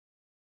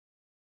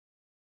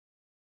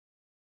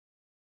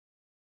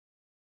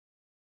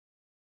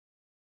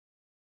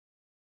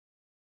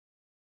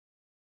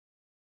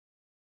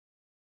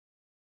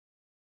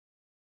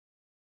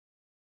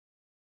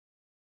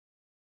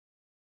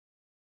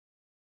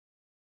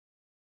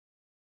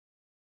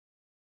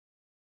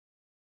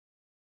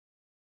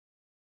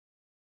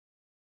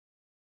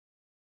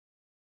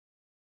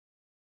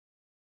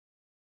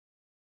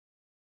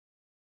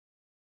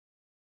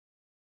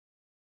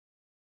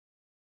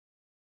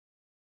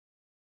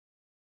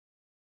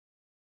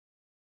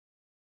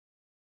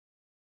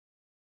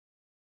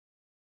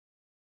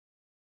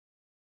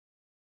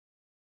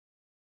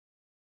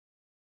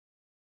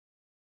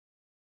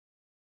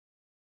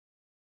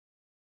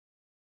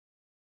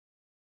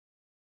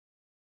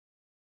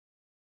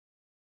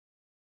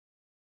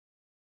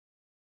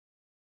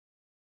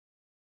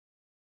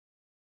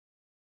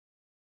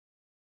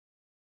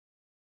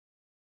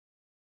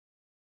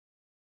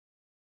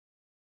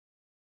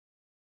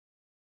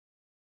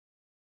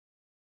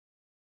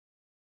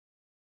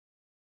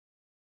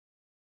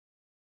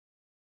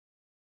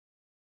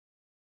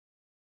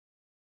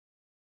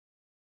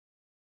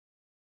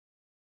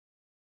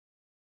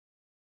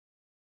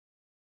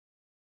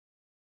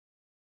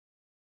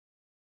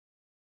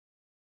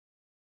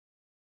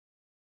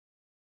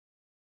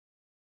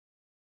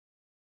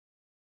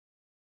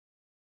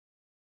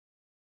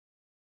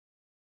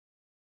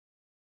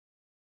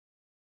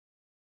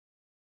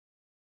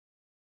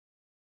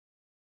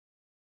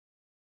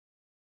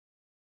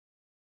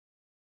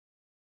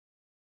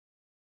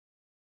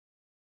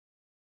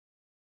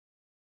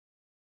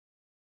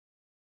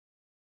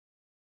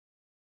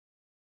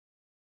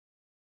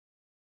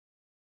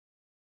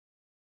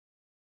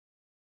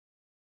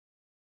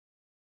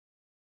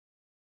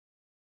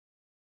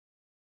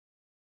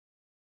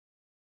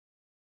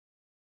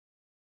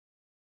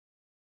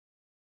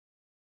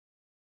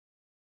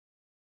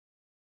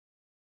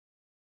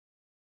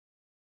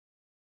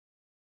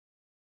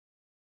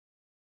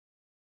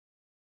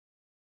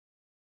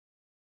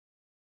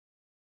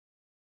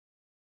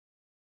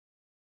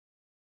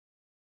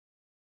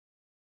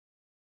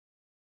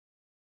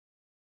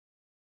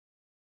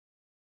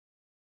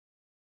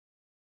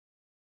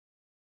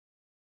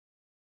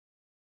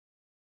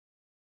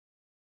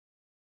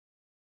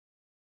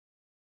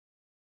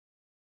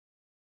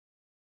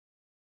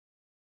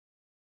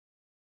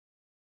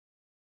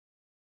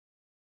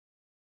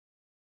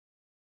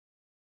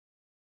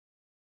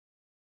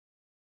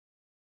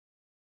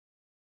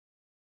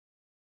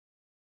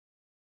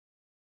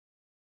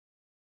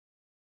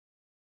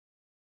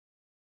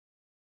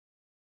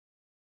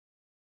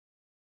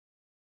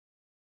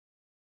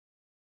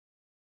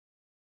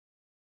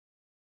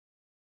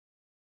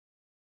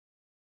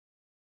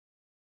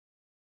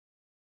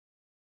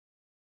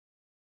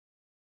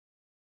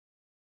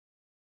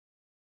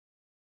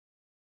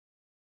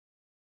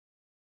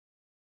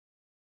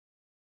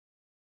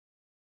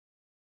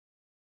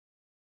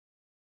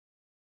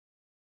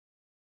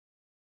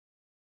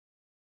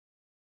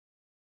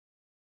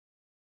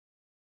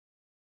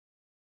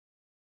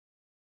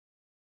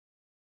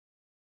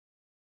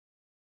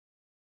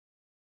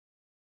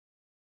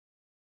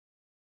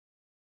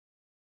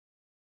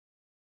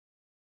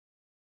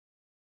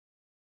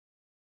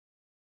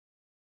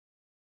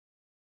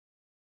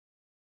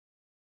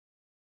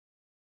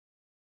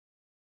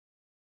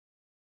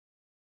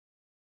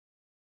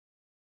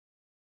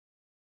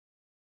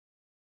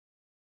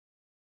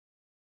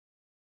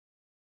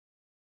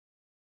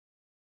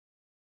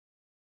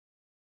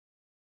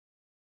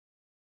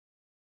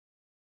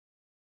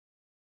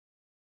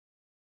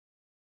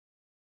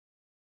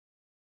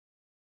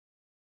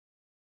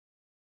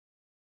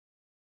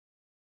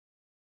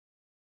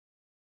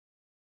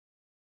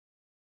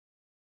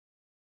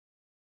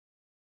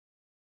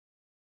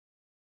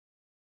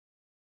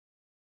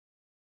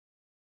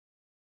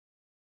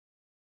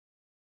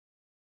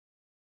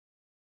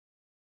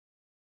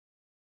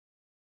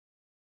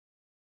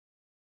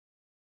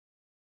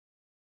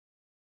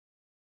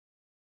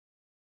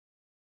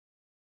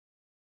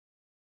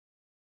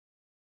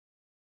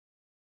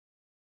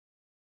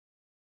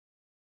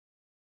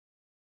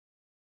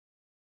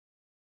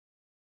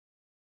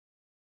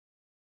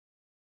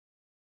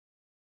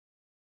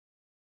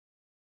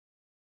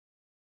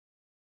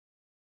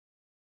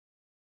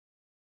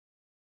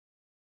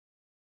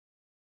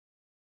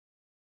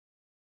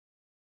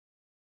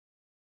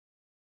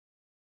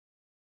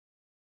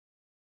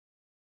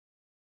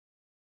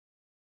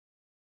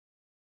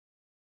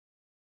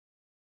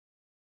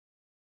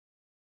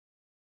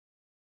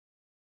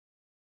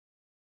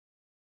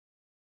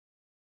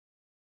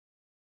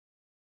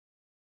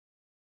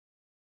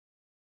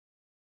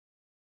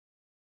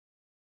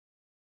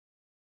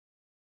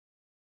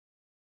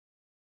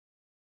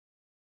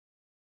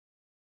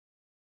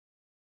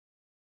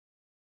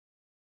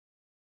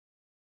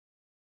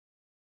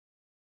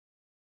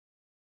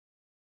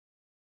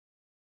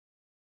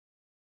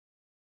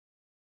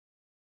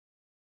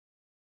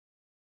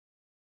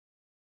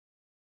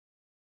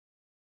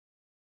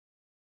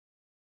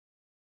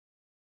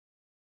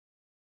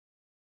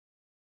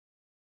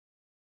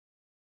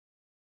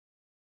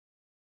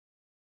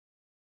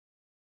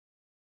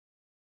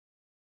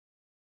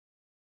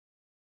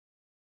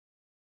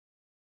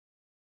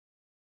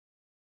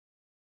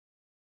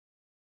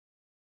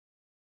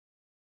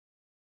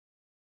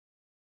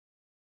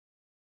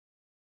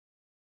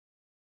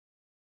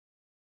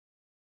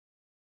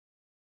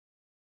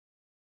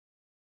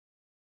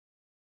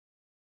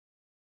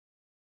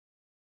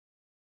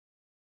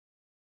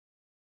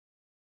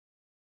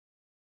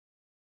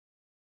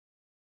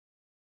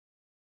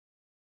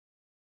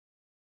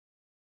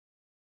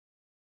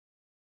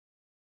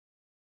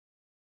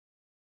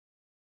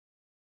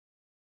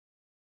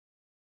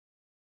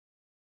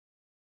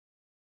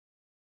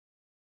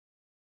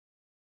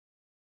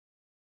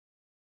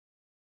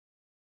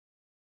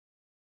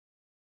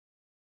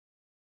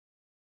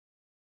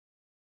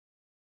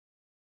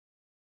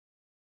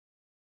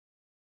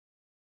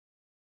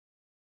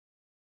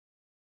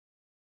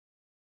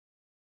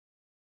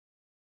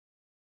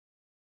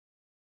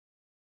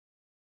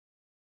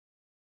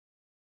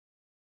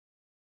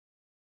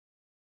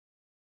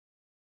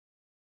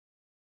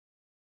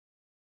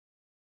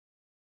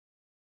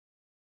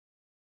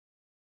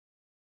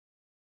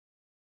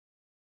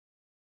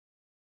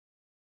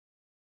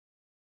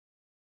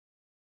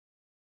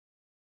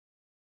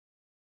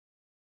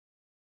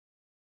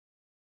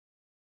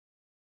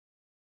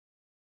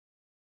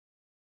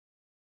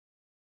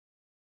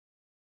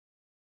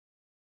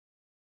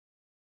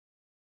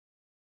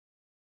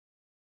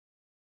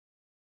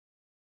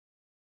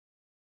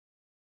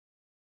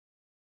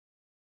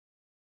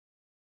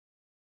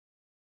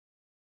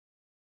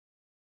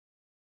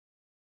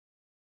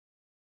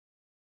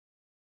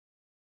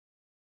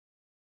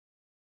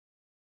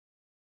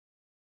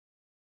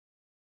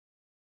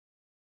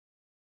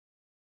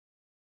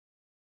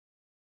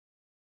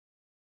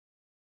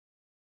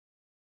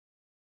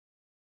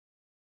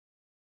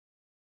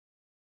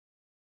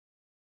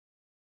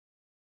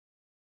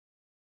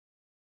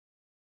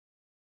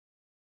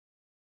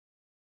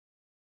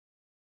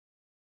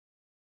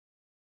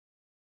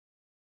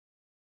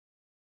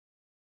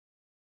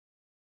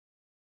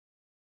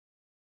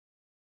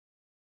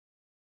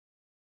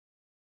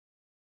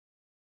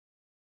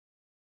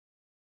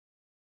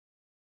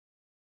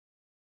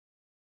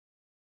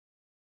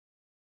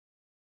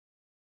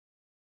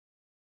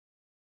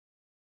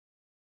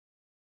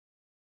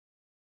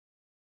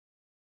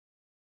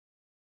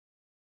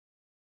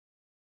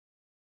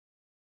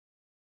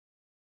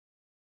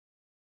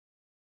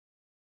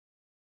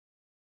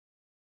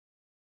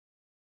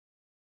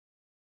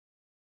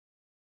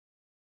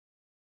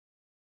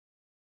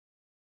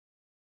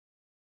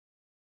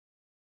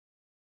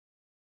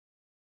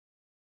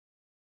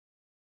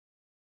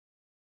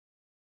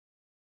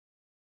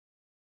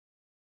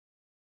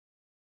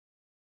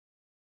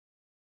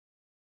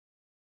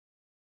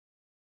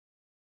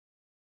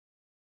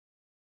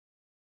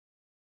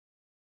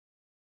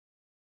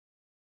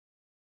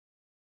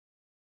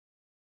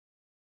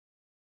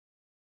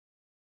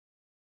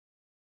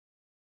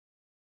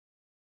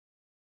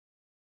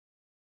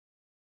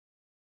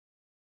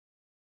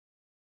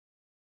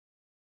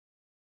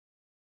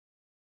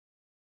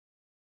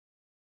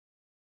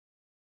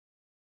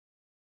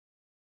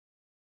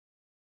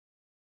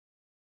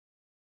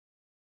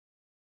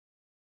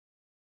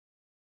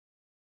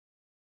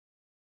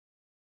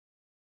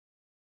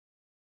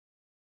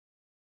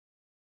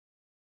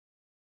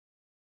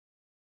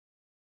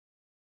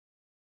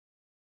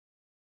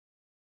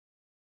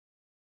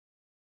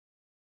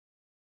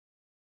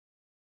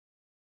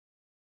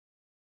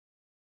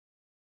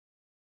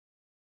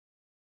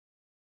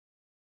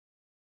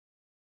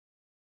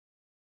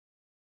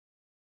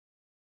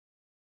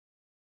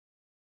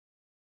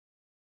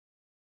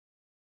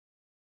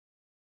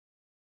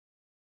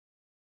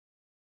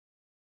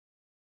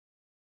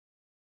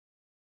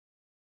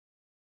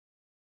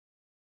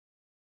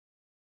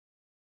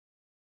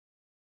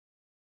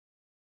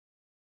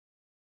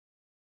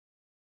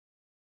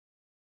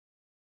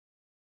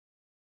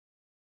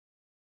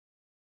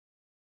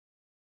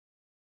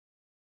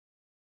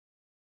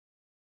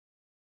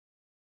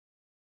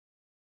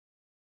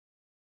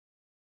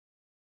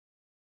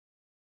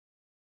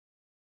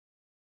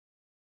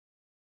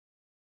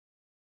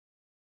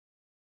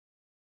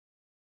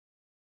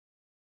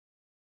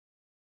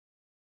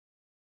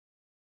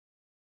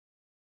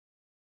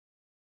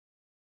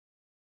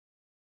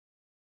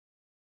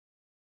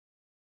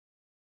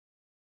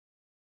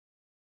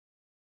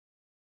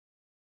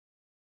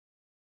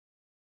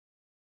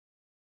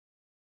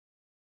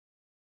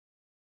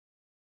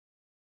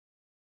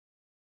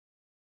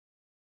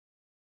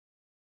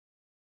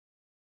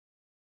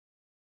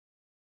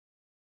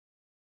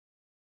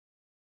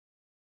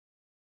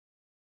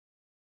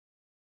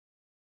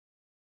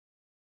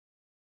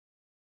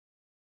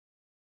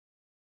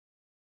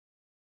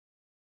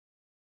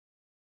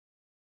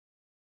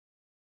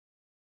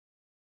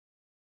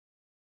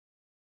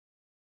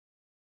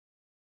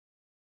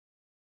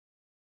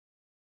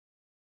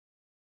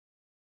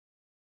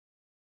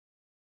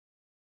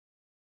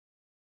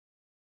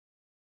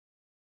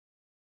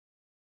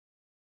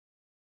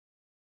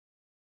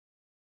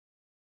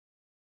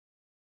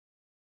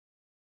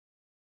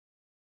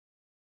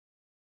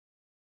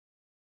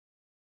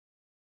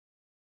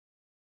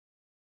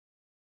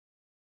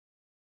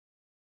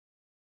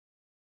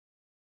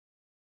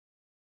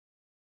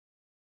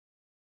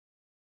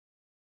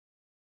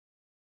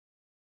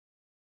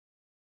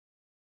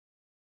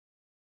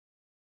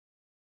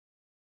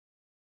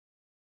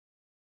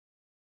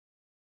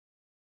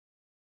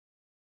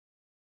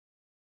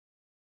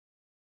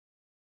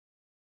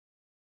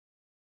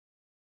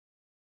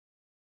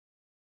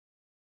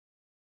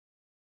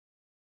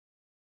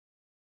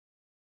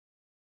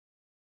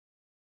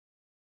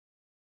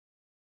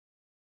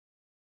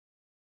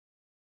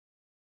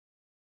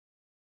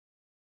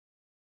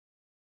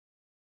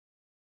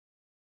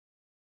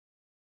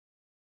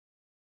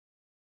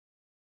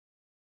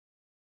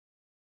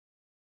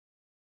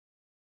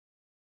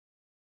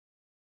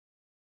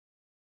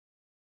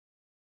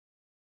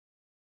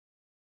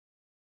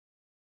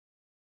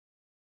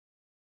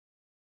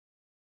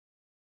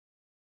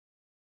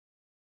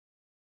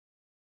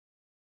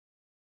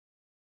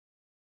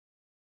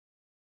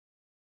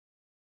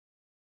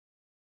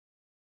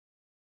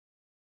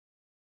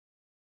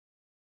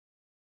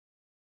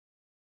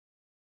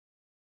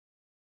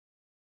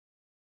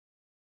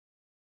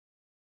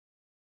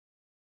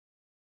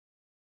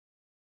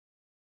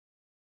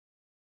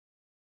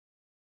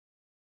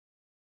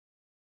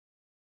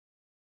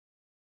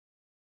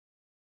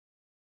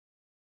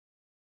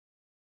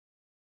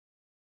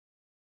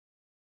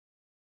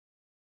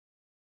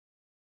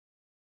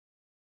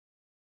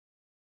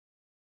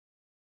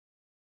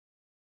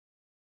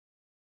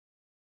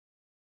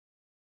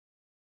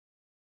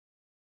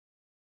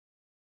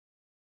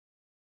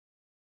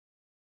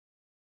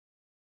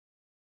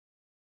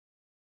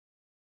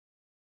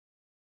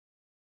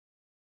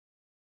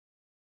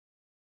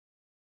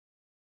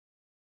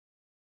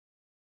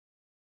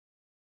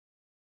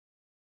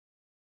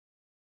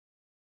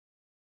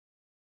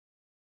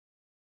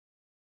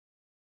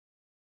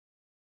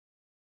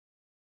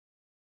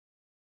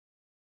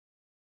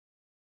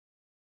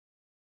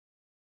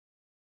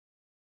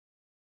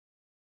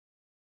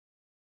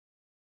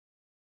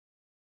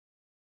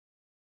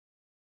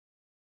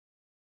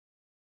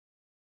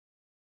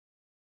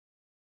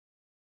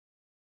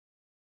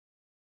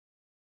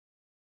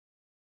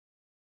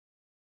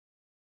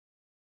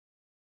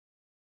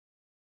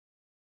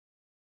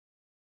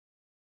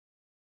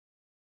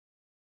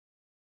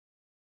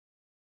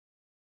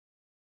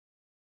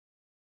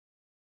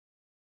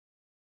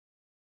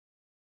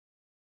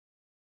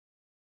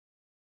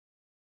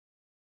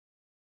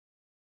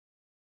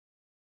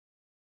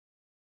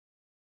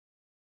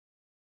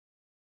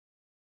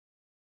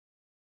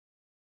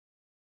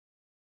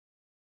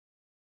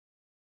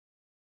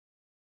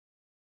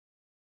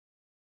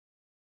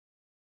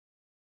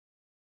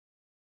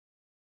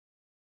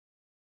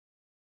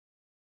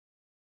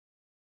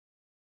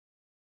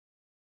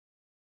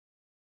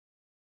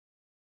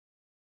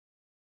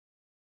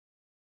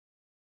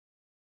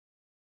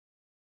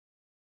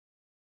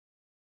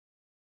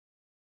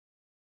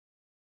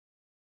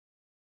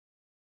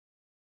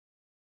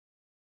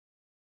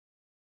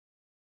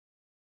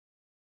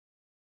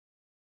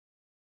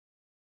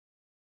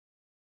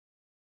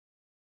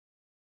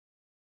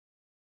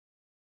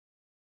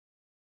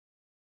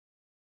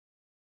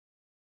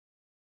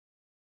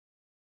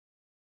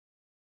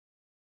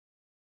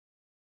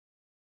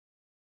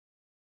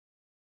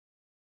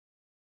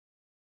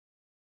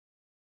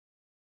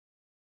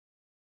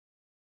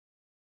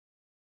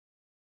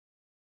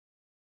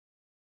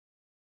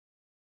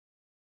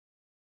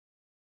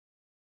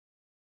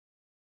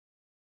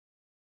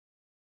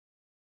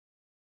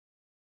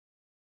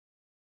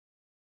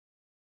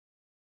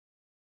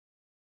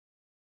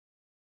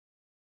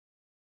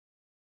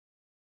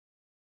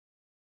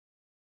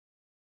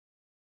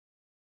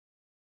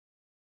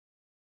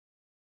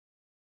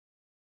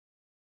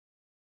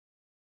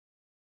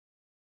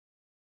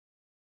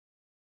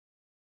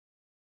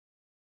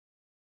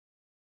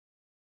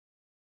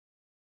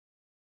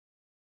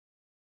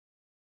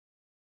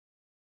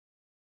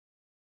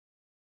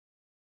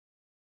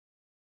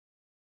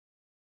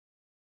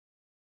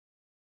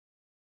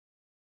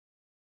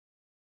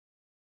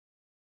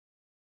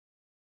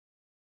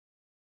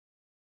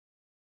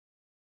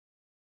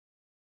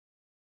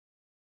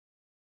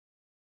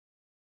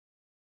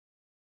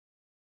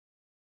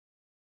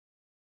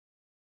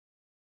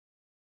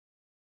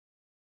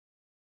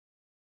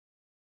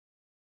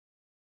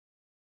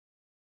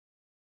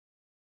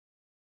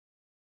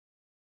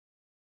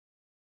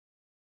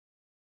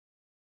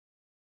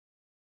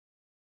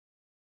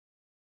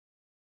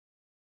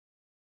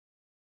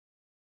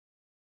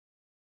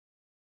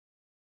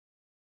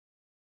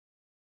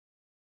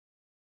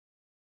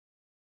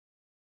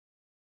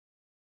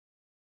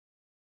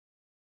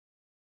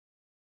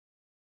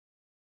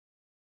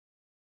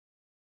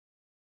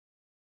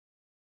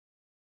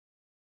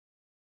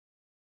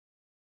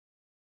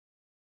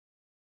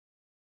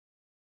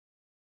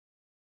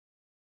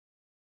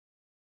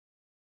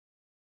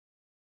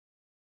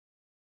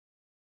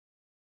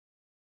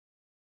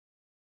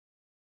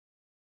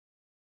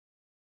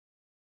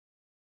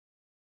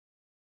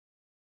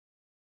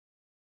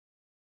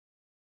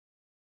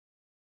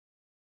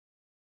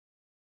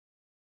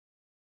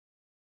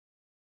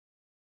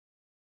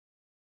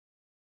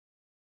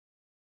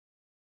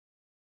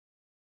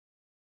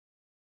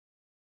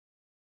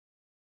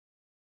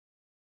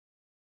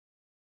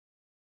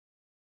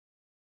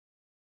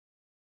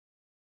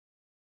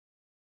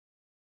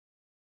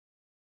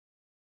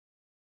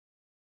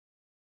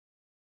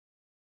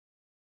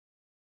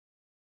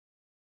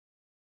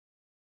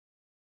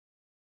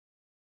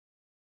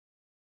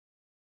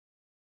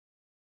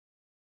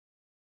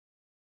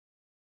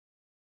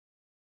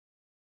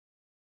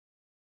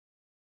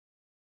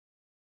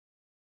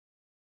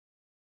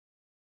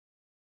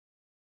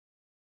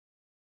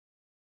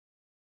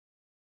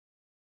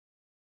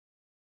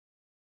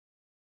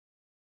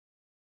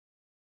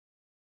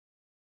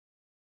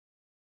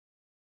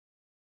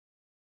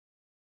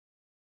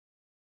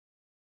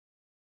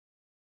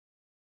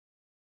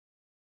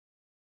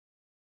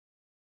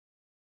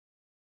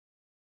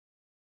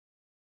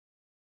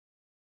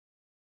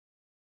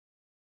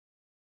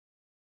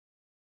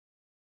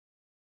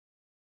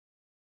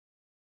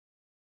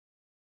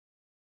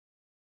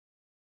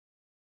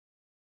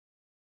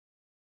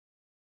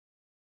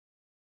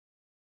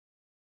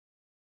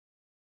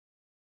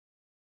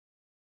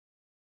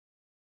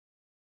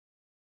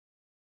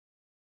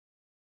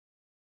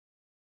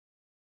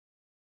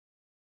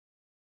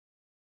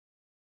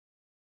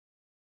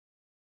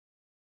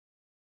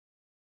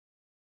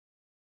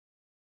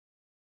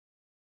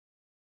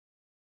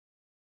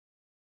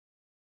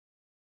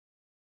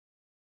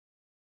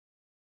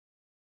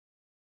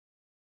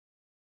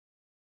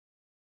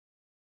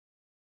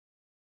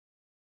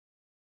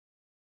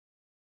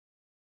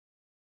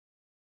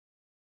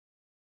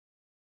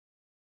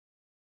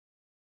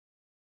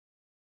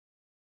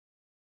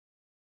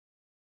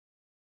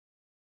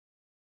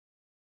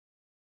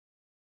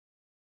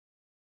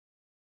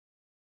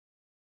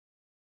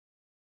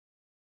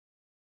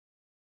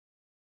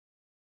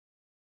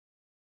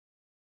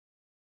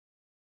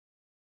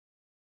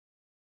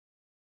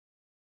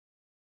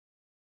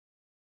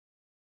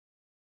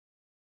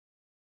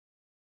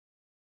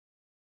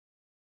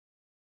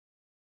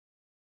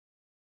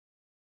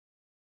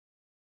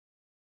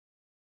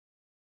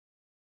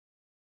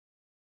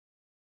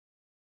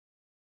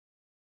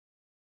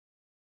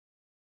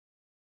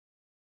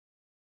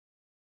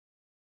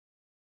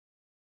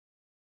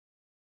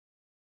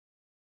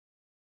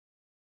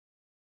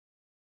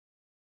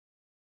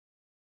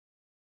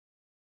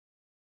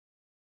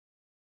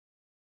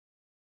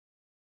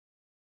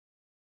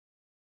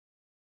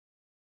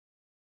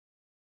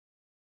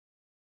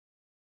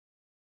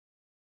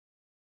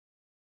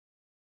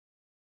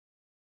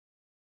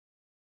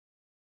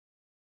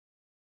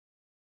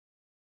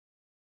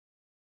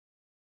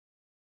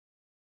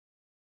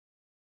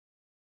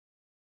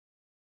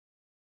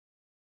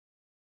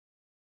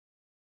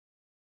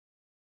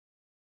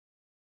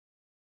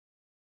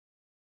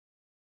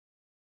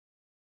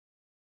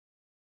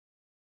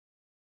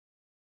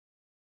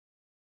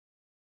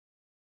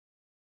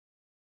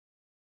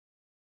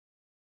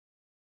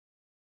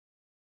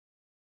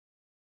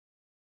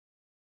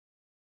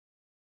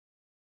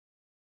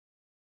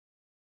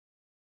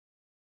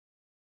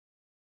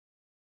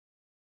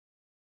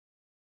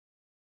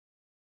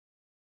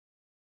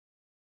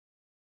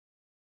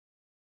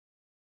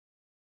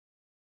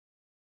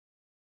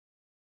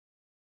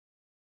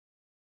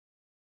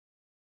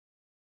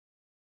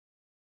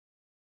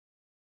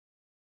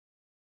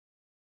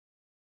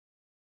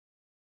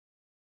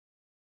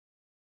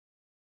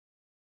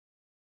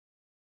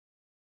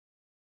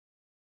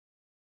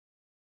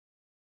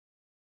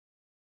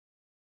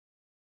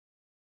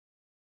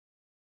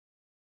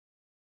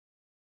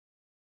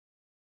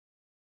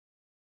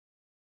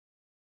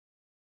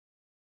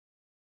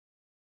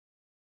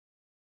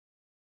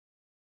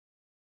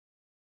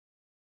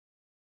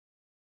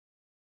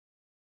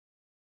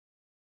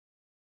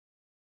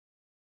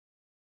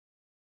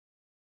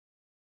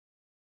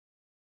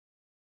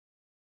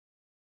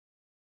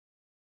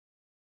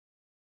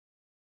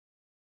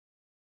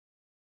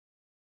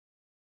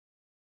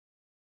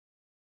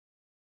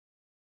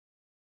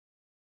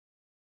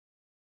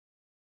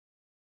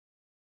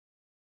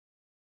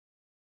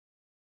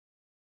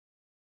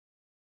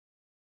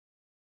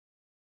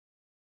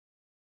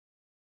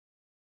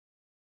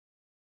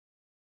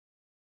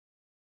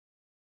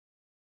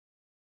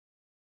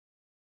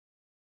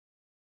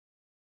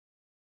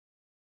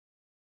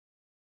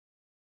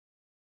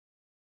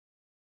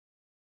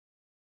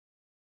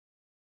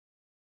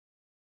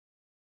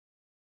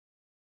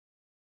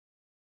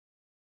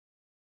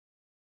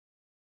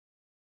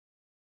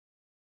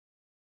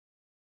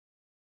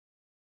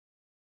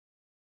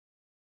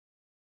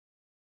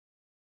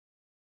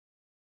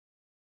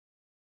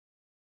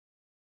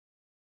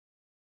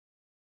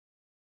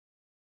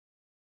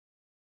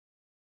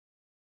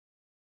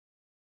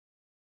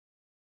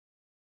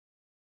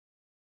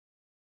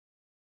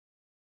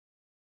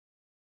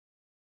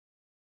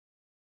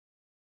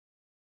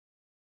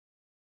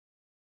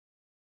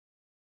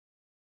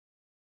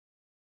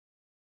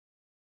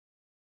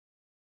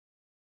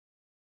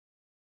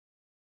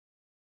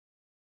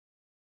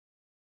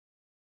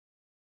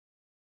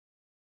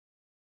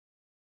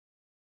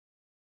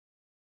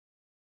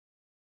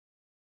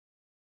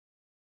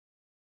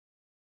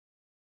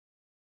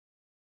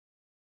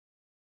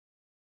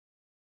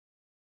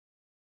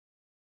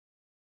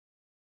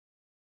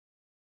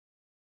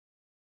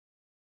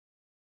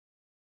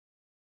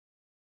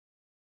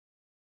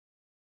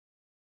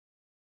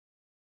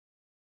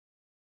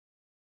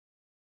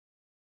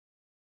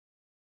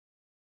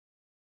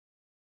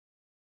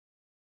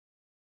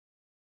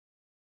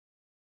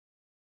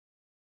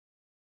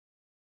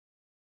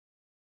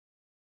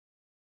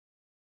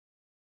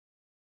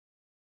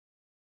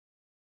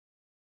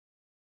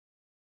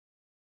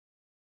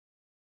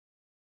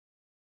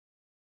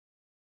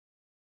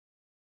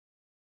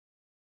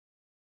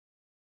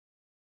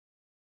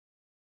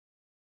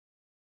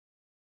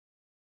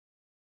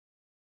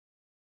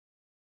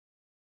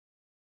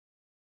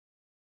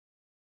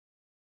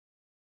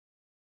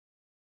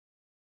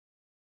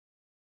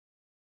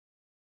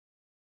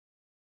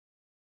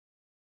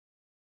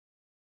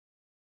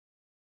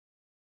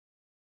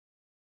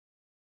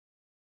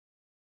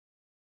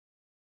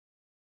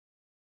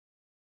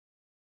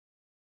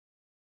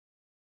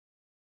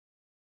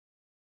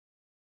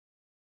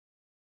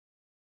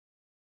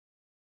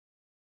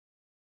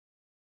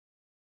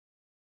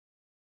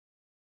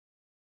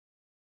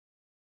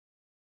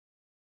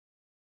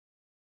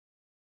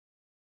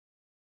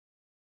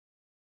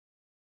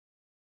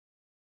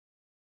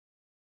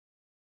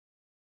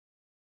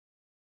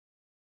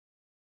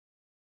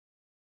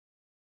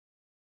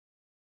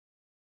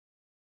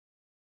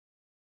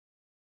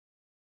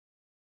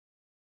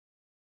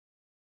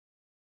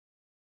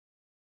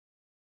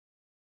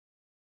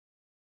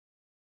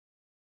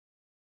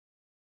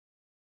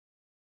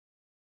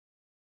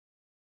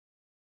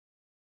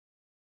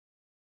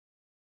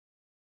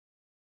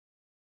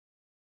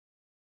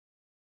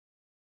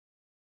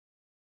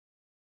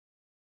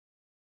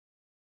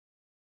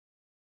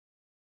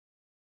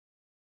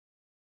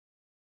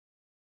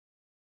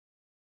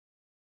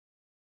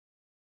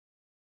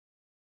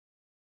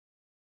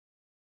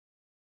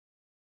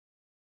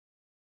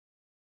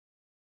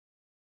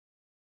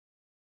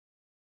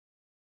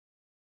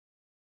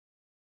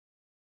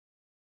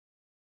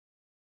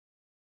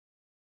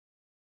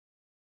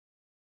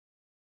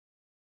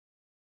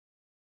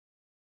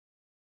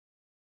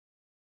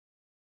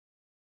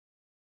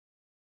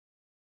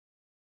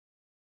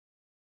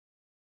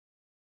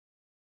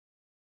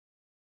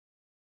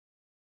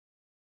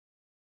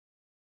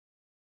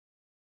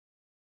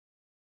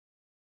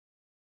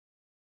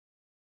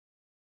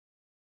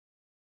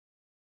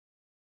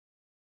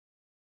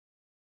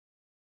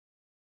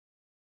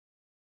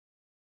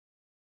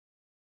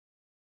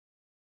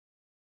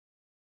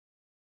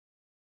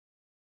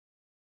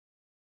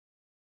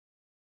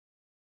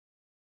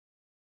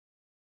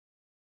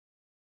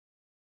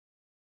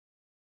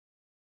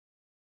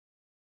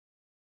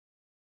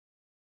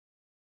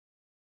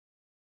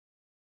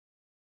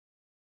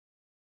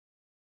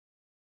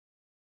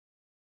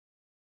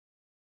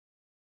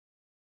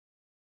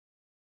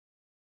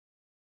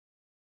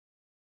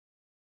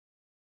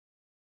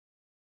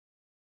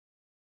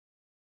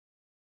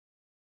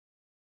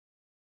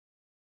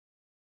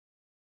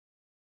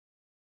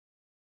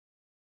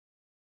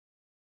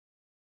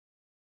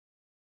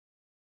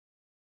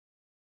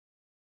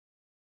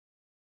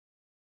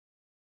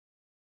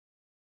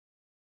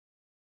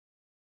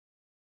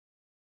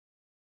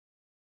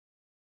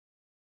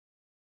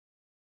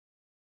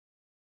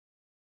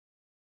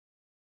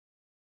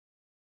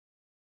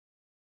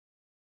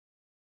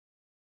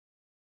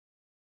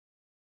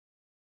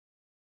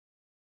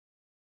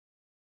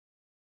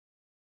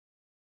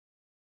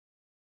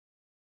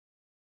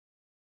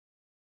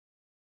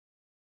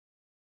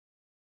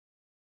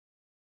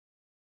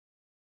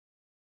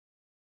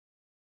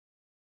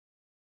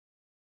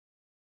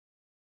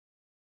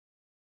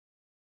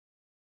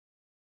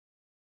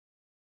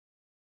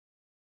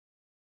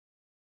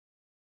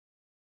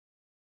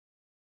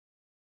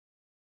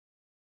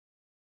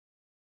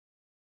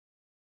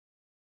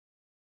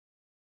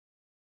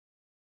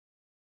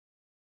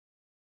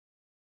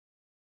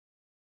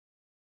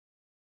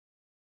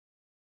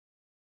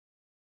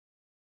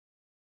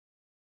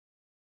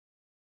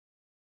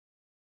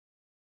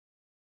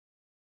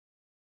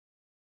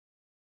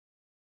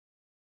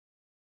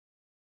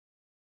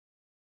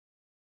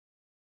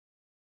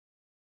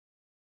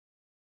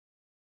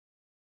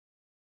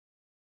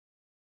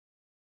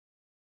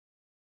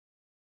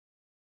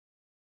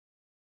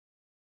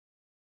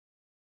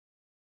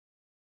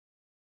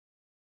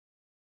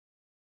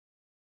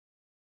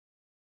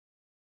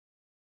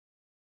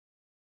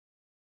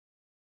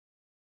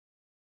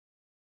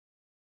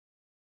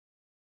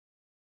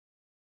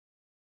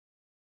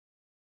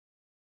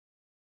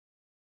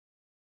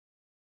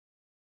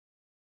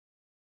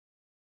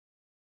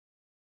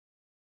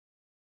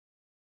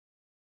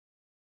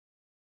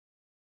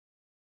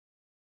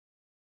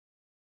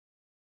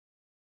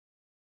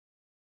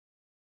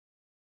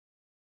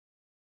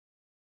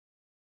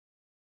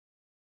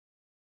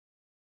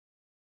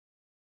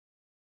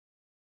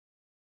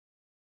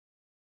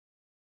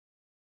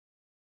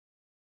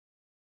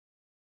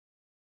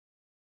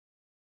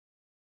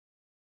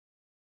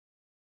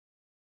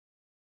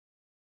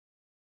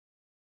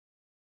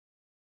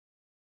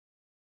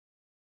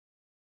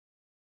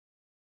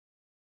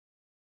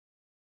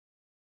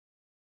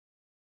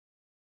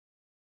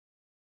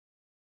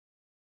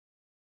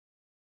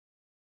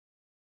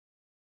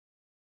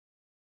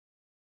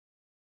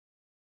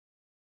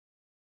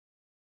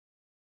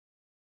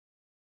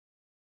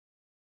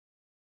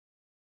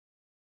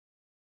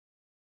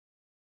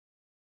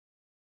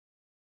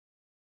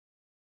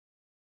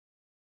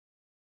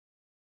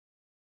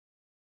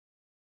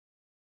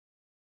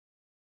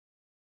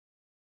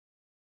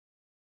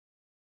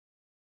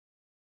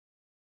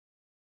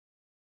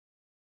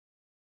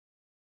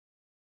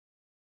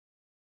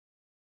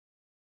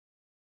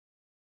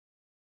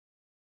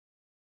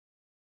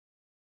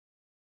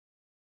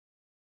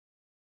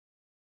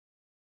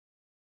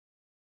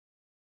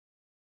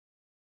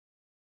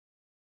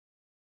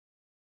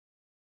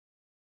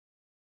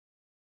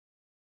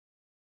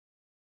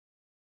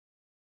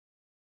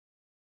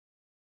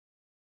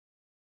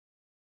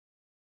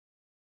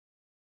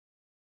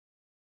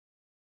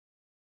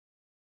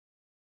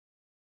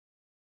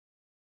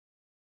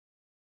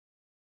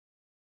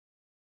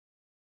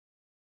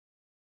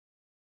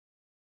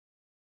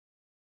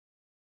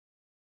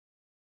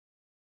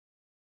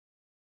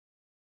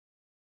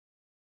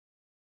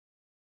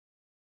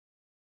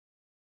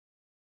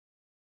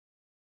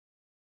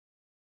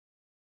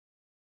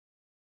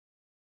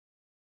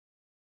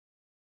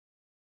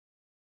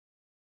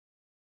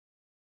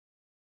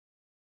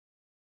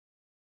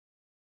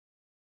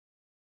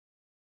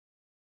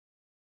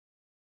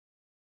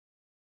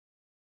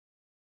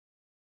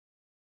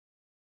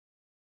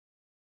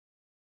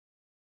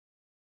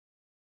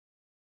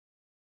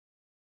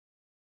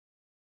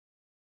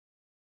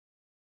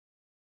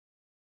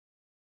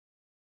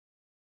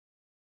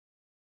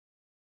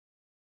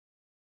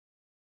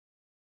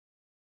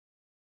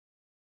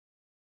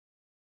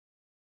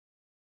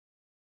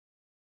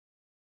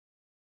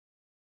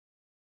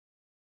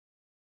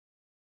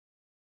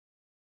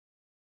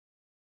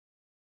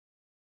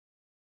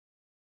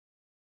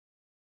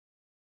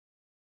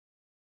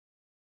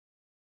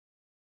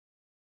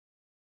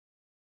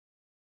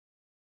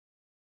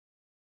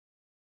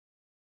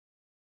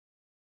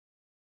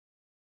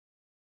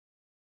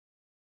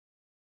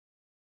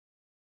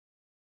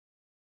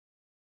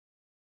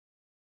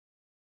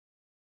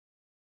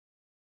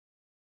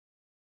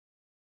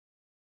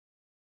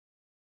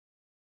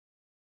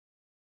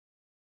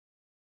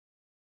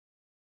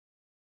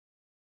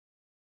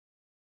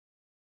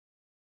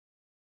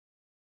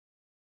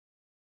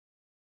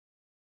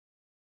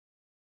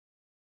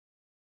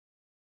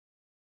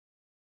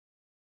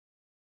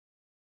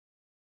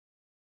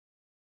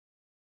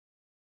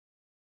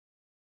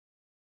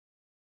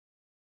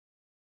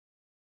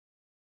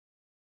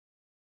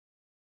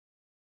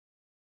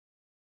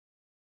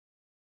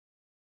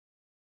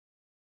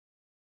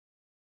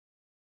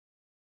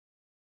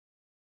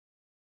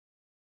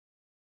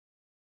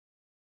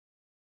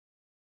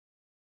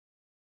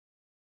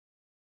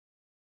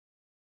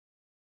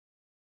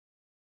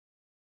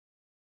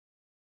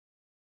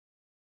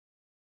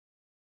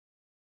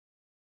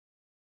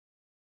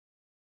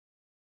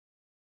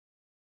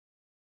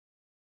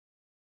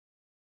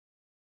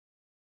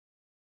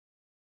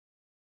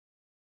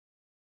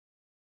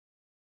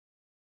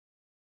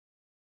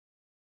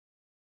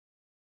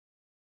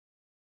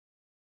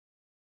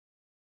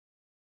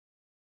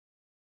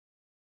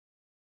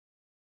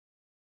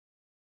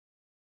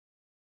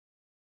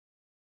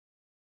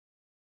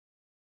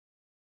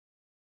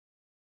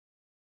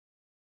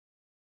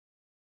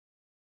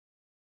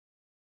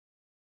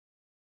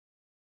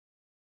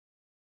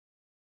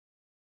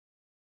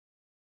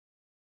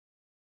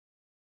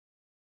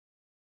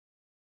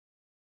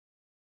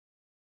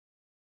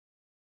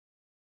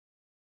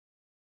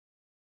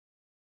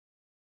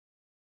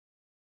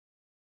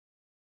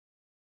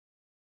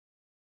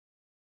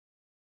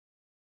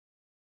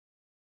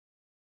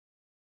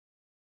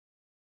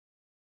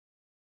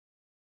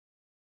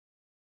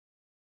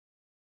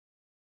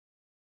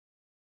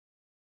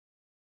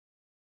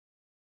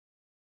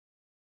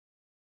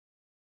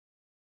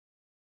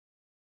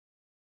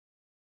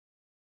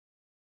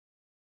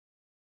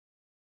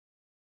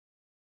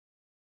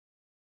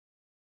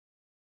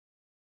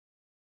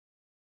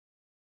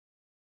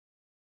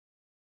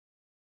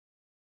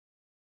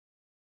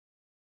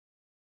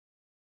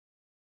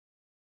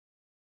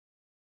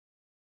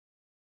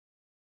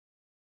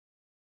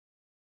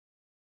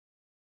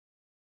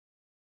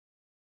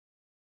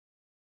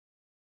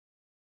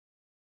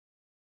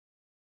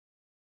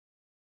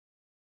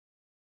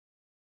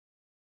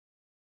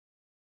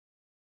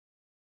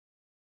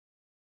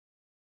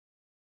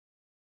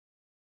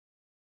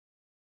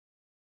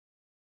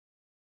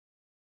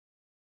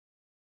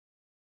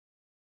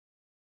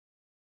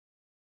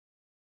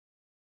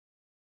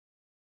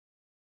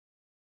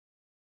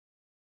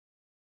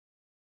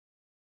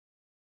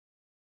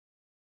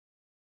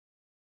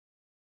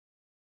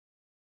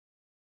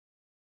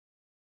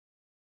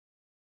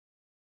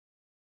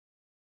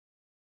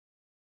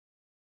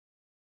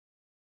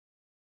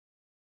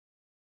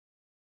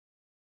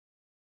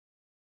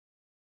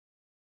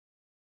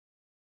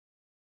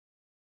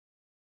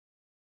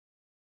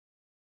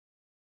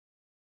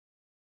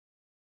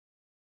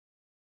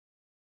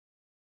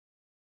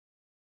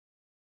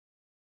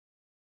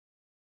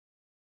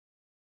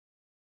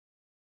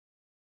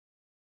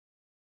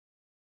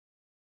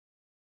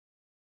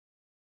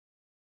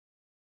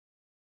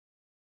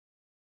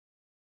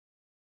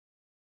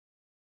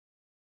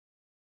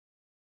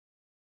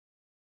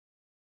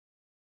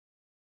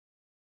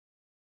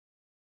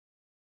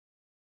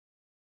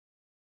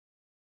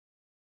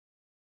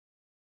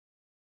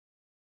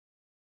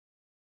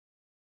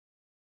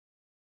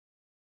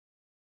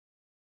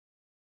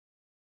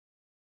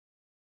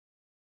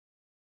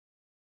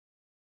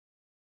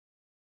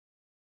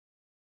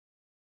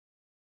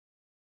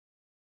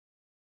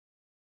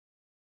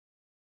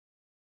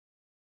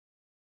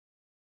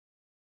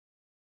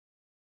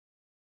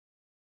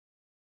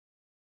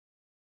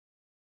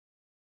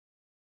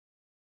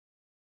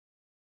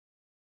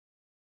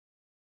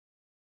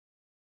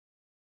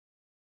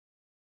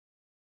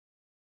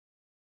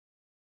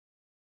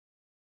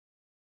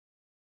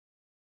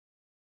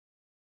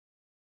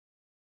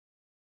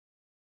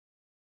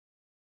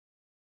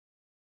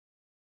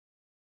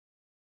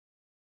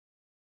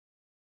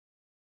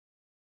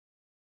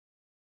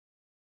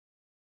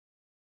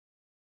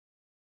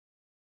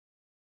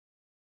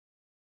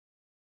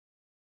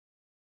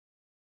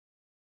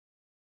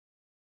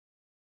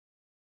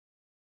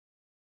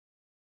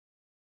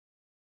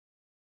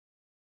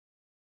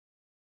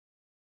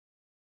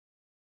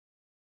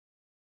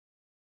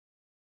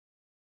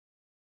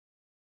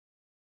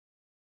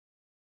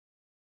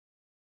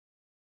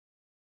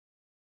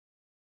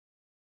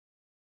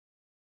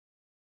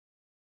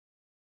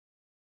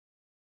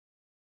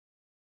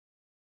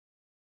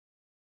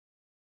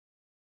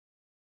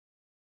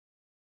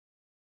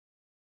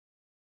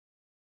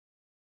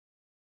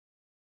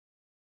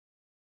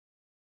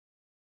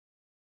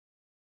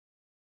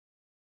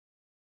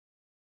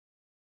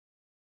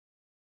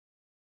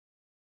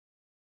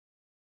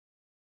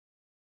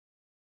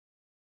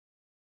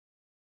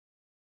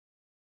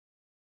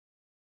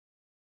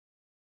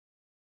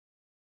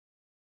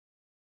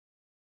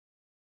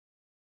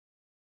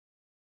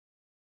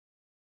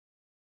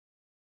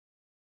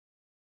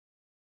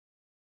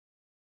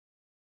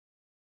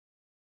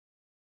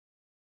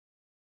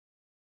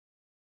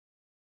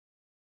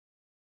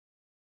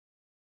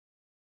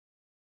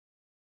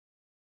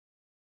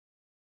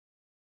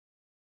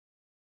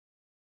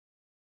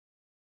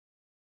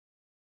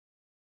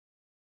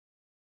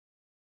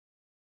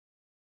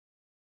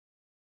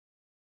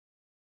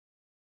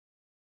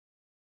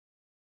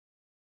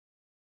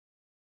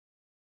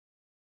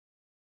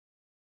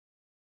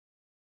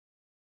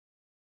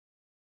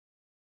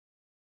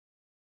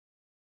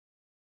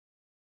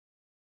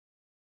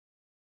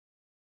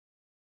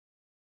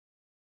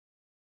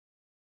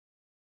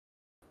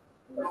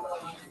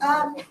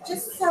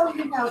Just so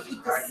you know,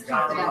 keep this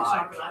confidential.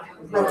 I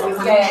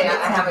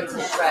have it to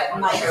shred.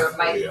 Mike,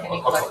 can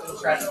you collect the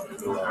shred?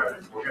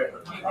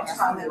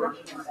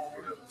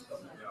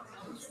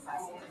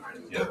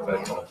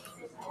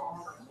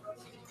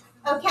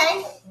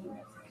 Okay,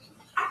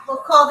 we'll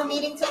call the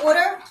meeting to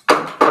order.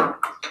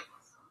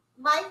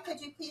 Mike, could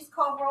you please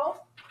call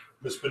roll?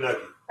 Ms.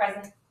 Benetti.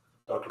 Present.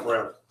 Dr.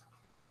 Brown.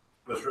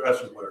 Mr.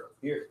 Essenplayer.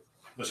 Here.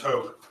 Ms.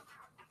 Hogue.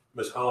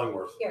 Ms.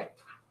 Hollingworth. Here.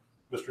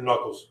 Mr.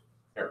 Knuckles.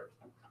 Here.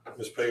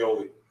 Ms.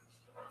 Paoli.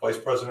 Vice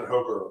President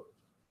Hoger.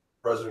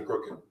 President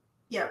Crooked.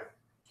 Here.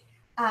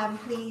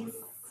 Please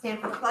stand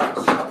for the pledge.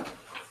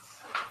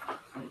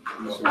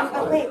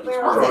 Oh, wait,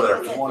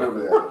 where is it? One over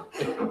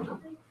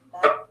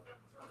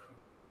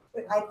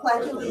there. I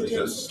pledge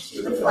allegiance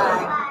to the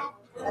flag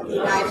of the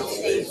United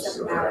States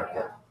of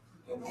America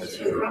and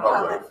to the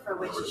republic for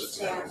which it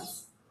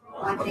stands,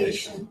 one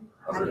nation,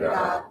 under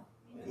God,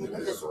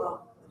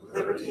 indivisible, with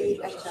liberty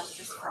and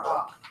justice for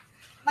all.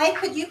 Mike,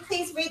 could you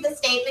please read the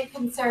statement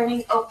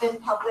concerning open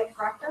public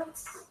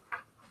records?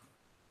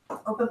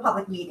 Open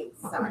public meetings,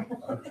 sorry.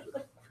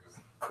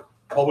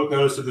 Public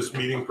notice of this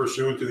meeting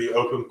pursuant to the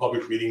Open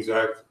Public Meetings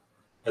Act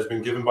has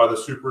been given by the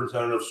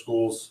Superintendent of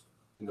Schools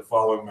in the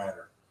following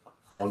manner.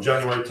 On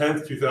January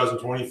 10th,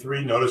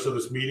 2023, notice of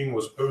this meeting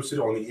was posted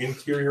on the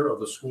interior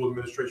of the school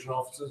administration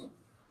offices,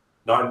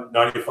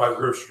 95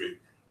 Grove Street,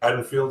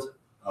 Haddonfield.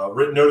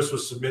 Written notice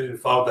was submitted and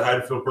filed to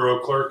Haddonfield Borough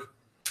Clerk,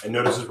 and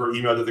notices were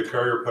emailed to the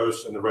Courier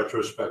Post and the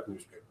Retrospect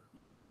newspaper.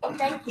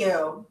 Thank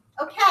you.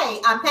 Okay,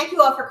 thank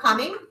you all for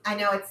coming. I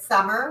know it's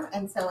summer,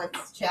 and so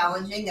it's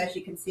challenging. As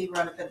you can see, we're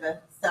on a bit of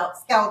a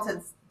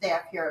skeleton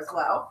staff here as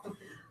well.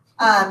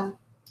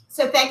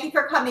 So thank you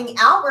for coming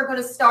out. We're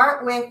going to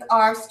start with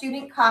our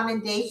student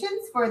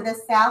commendations for the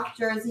South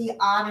Jersey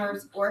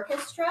Honors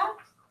Orchestra.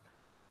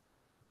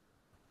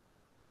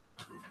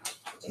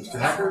 Mr.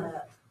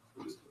 Hacker?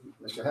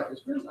 Mr. Hacker?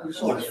 I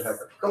saw Mr.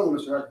 Hacker. Go on,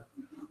 Mr.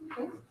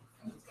 Hacker.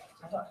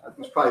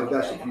 It's probably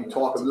best if you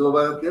talk a little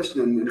about this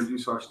and then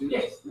introduce our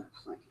students. Yes, thank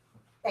you.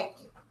 Thank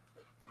you.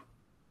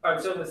 All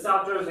right, so the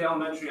South Jersey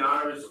Elementary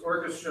Honors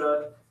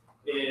Orchestra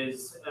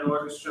is an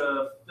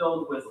orchestra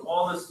filled with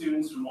all the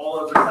students from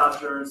all over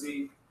South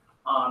Jersey.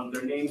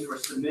 Their names were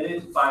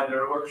submitted by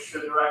their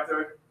orchestra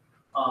director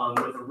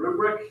with a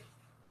rubric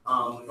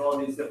with all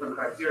these different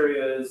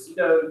criteria,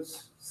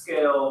 notes,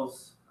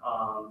 scales,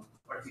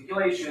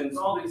 articulations,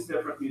 all these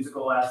different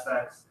musical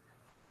aspects.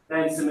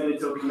 Then submitted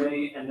to a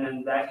committee, and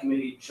then that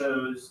committee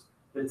chose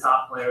the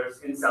top players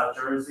in South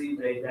Jersey.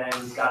 They then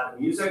got the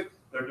music,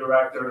 their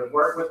director, and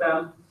worked with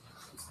them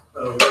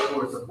over the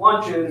course of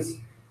lunches,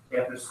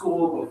 after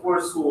school,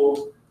 before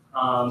school,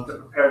 to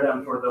prepare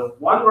them for the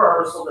one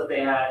rehearsal that they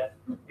had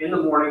in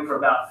the morning for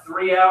about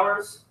 3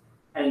 hours.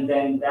 And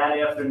then that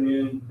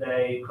afternoon,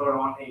 they put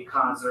on a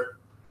concert,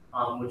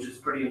 which is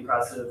pretty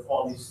impressive.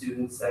 All these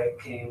students that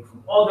came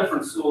from all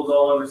different schools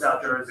all over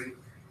South Jersey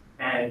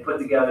and put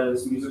together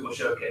this musical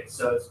showcase.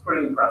 So it's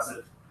pretty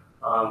impressive,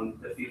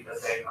 the feat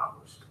that they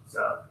accomplished.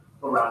 So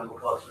a round of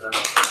applause for them.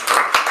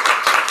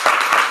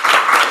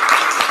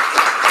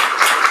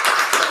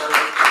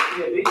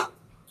 Yeah,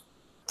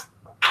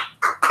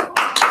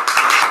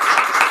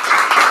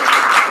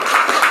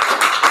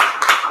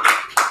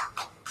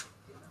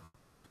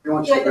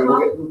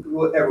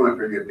 Everyone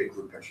can get a big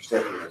group picture. Stay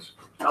with us.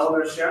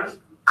 Eleanor Sharon.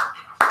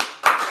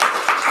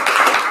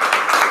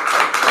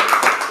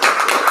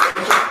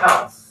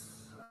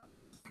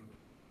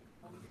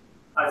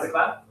 Isaac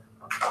Lapp.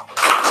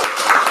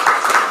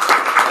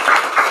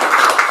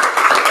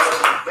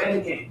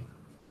 Ben King.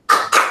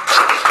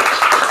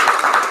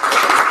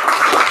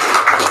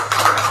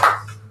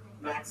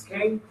 Max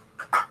King.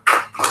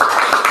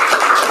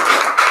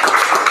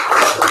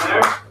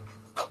 There.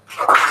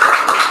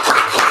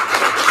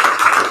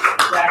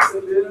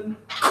 Jackson Boone.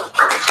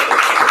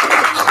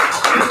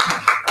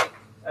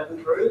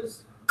 Evan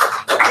Cruz.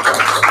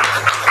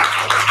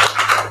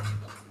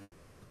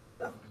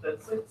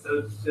 That's it.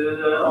 So to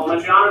the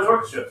Elementary Honors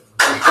Orchestra.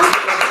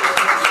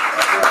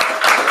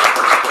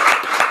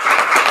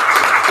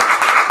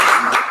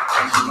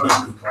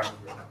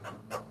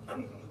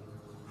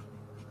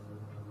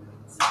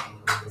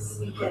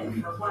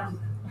 Speaking for one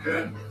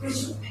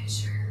visual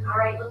picture. All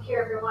right, look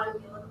here, everyone.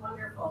 You look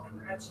wonderful.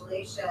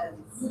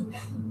 Congratulations.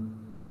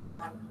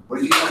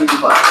 What did you think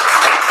about?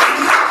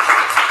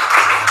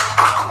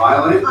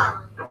 Violin?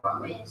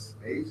 Violin.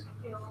 Bass?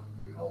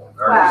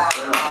 Wow.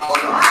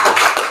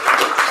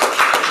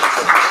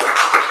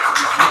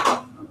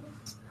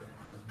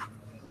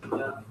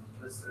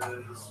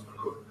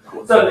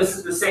 So this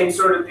is the same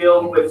sort of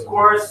deal with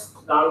chorus,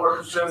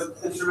 non-orchestra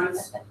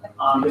instruments.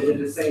 They did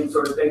the same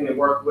sort of thing. They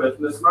worked with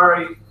Miss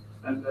Murray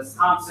and Miss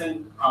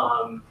Thompson,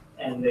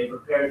 and they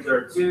prepared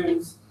their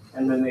tunes,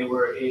 and then they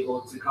were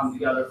able to come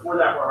together for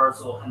that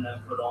rehearsal and then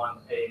put on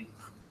a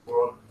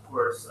world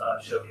chorus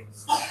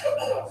showcase.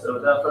 So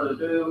without further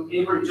ado,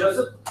 Avery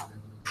Joseph.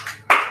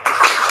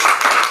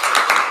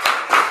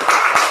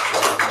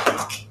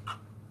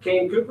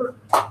 Kane Cooper.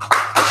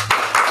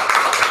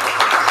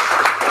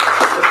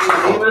 Sophia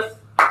Nemeth.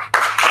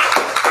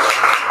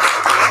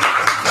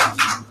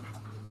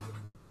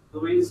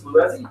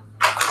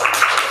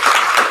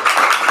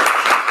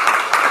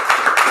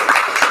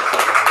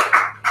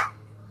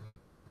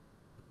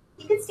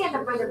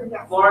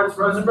 Florence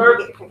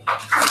Rosenberg.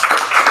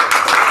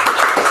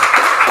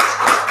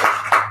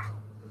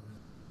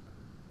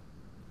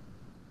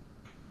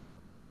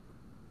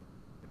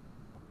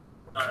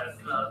 All right,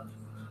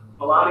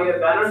 Melania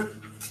Benner.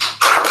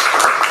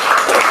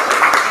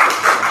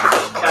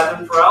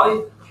 Kevin Ferrelli.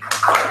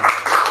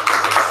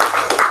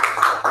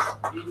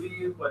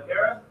 Evie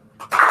Guadera.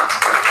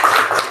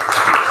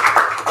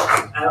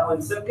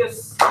 Adeline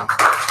Simkus.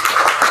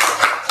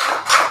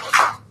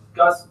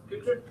 Gus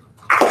Kuchar.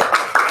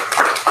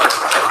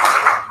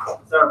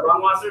 Sarah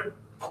Brunwasser.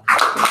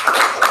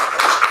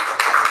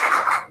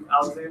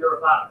 Alexander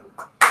Rapat.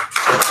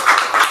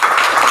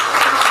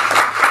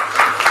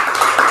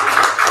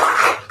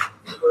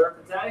 Claire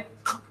Pate.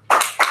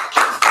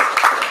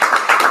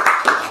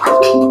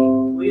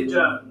 Leah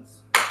Jones.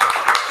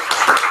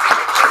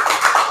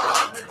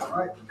 All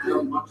right, so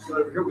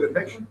over here with a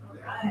picture.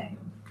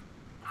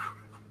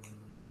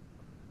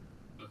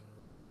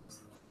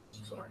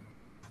 Sorry.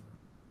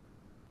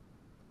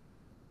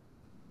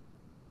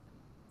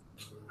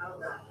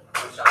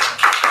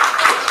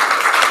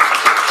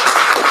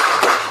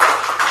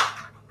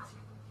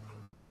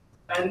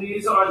 And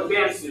these are the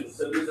band students,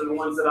 so these are the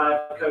ones that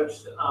I've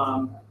coached.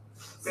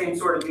 Same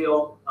sort of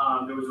deal.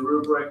 There was a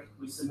rubric.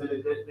 We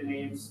submitted the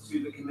names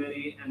to the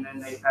committee, and then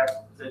they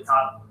picked the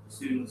top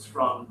students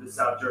from the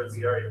South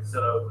Jersey area.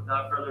 So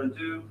without further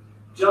ado,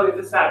 Joey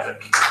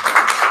Fitzpatrick.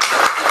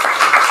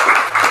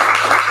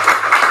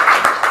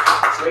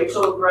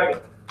 Rachel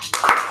Gregan.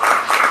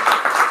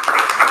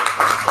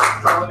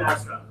 Charlie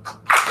Mastro.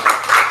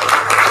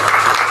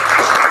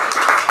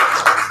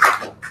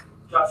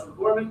 Joshua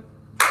Gorman.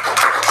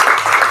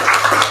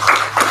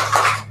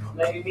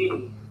 Megan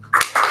Meany.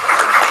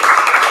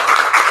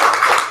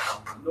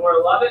 Nora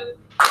Lovett.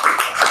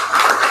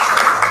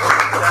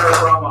 Sarah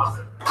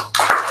Bromwasser.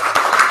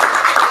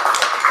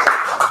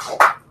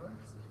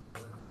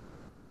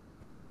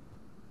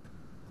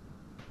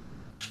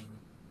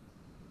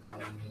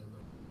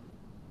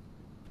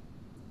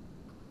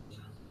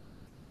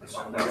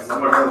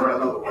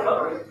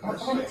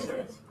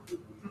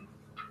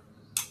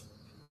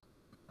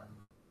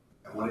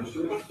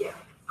 Thank you.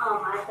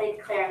 I played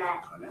clarinet.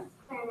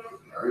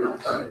 Very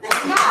nice.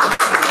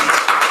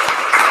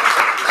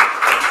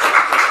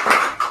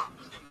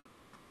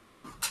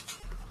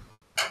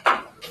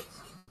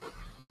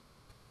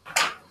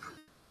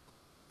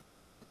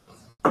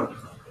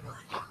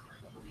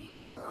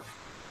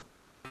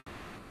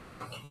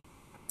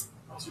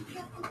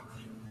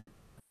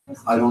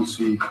 I don't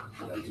see. Do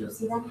you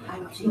see that? I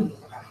don't see it.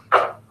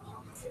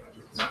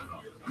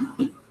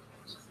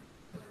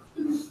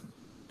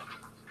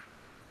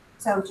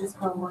 So just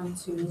go on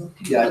to.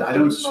 Yeah, I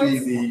don't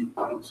see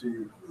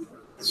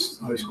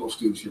high school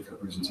students here for the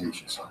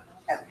presentation, so.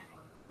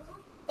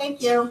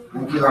 Thank you.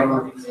 Thank you,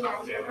 Emma.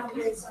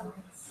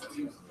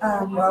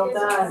 Well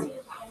done.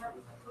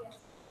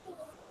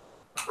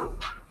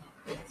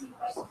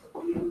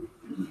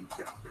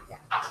 Yeah,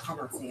 I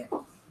don't see it.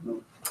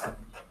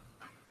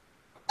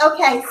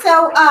 Okay,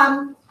 so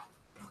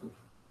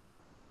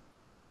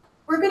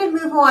we're going to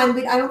move on.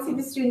 I don't see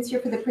the students here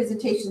for the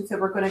presentation, so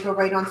we're going to go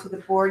right on to the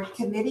board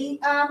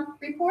committee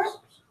report,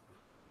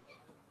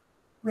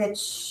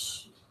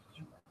 which,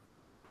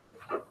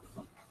 in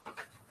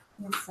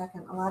a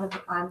second, a lot of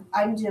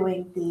I'm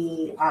doing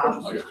the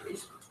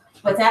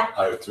what's that?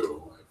 I have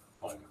two.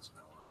 Finance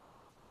now.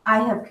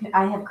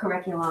 I have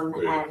curriculum,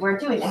 and we're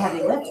doing a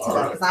heavy lift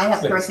today because I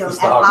have It's curriculum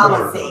and not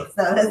policy.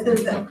 So this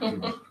is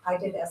I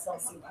did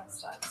SLC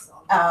last time, so.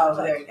 oh,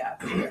 there you go.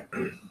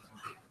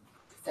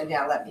 So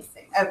now let me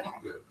see.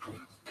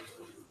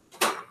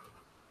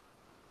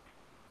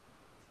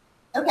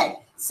 Okay,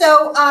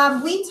 so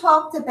we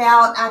talked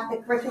about at the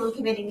curriculum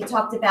committee, we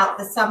talked about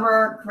the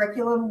summer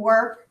curriculum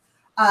work,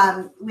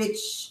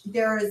 which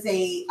there is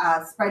a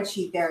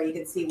spreadsheet there. You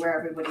can see where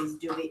everybody's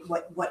doing,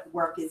 what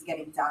work is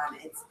getting done.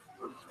 It's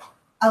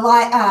a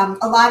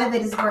lot of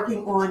it is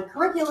working on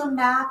curriculum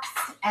maps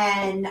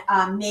and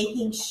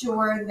making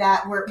sure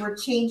that we're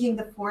changing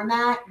the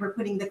format. We're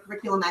putting the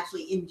curriculum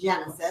actually in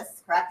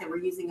Genesis, correct? And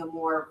we're using a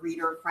more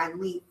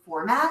reader-friendly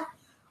format,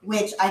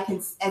 which I can,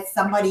 as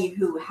somebody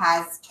who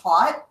has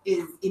taught,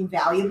 is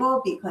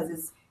invaluable because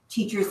as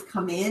teachers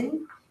come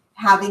in,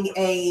 having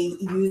a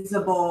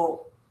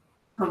usable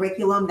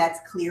curriculum that's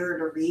clear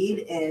to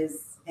read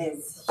is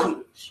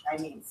huge. I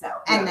mean, so,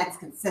 and that's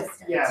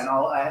consistent. Yeah, and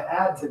I'll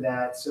add to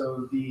that.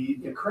 So the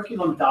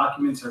curriculum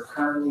documents are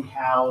currently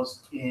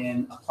housed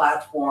in a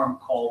platform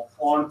called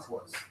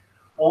OnCourse.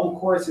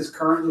 OnCourse is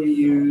currently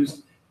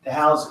used to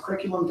house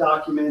curriculum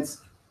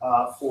documents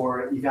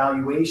for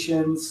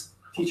evaluations,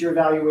 teacher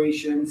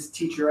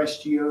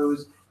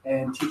SGOs,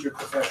 and teacher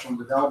professional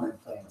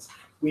development plans.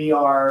 We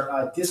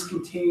are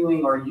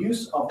discontinuing our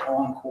use of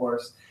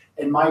OnCourse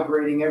and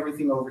migrating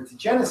everything over to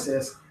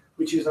Genesis,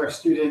 which is our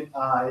student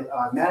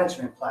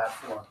management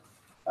platform.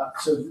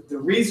 So the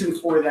reason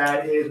for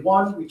that is,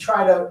 one, we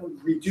try to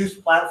reduce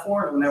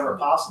platforms whenever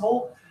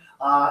possible,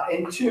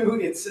 and two,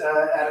 it's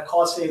at a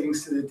cost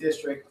savings to the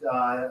district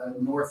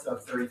north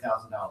of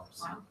 $30,000.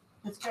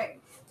 That's great.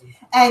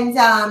 And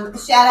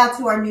shout out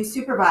to our new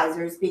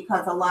supervisors,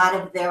 because a lot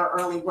of their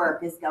early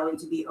work is going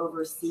to be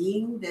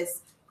overseeing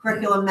this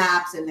curriculum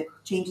maps and the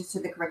changes to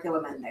the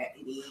curriculum and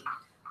the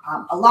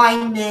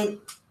alignment,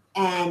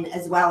 and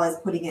as well as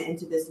putting it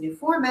into this new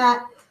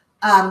format,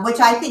 which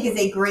I think is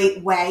a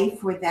great way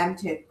for them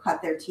to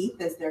cut their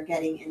teeth as they're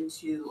getting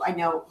into, I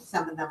know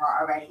some of them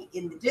are already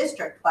in the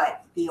district,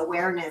 but the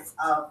awareness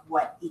of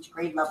what each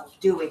grade level is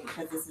doing,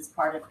 because this is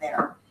part of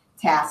their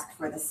task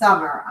for the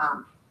summer,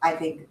 I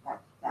think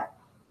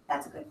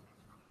that's a good thing.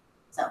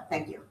 So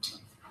thank you.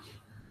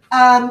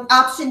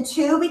 Option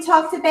 2 we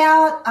talked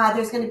about.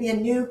 There's going to be a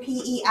new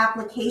PE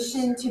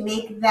application to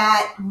make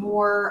that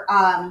more,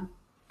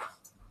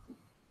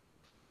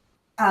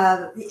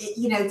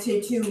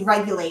 to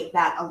regulate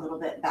that a little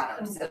bit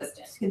better.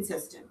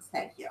 Consistent.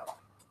 Thank you.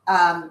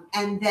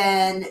 And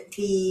then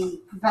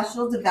the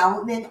professional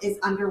development is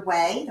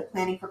underway. The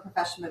planning for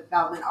professional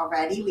development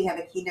already. We have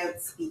a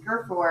keynote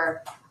speaker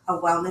for a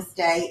wellness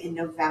day in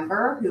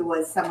November, who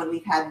was someone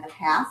we've had in the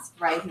past,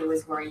 right? Who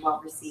was very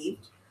well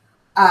received.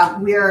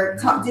 We're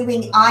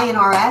doing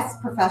INRS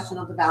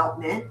professional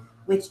development,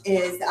 which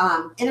is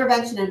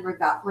intervention and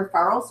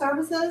referral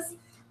services,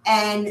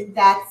 and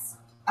that's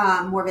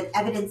more of an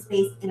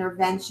evidence-based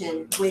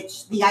intervention.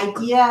 Which the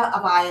idea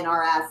of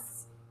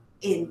INRS,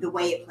 in the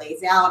way it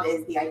plays out,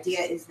 is the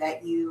idea is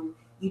that you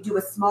do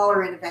a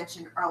smaller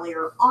intervention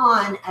earlier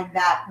on, and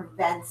that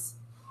prevents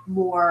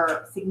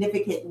more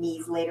significant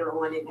needs later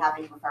on in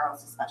having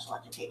referrals to special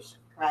education,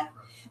 correct?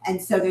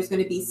 And so there's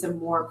going to be some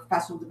more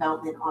professional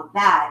development on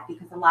that,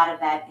 because a lot of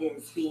that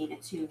is being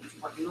attuned to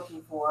what you're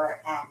looking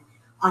for and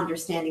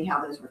understanding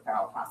how those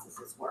referral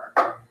processes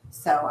work.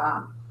 So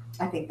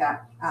I think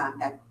that's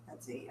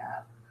a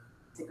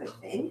good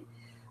thing.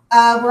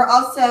 We're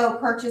also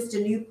purchased a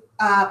new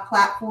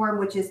platform,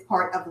 which is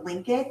part of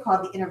Linkit,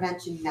 called the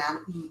Intervention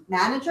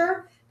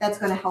Manager. That's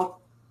going to help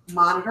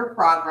monitor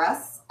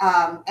progress,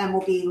 and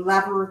we'll be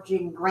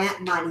leveraging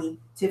grant money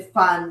to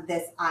fund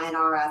this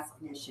INRS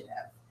initiative.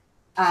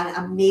 And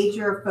a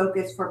major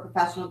focus for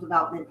professional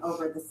development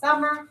over the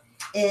summer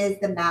is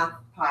the math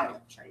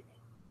pilot training.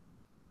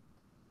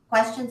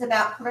 Questions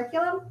about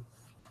curriculum?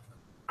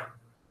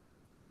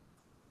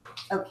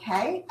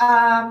 Okay,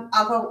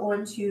 I'll go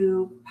on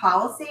to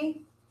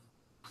policy.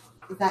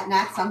 Is that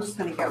next? I'm just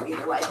going to go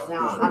either way.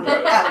 No,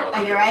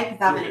 are you right?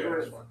 Because I'm in a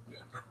groove. All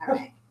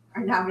right.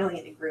 I'm not really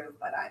in a groove,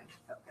 but I'm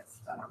focused.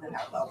 I don't know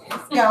how well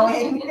it's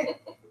going.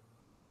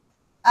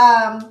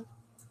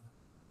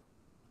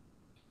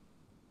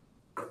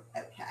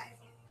 Okay.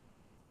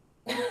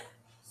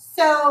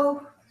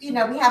 So,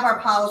 we have our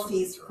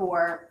policies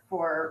for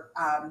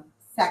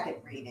second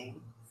reading.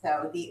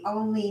 So the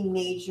only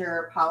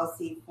major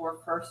policy for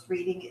first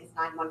reading is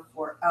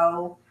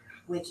 9140,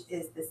 which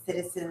is the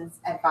Citizens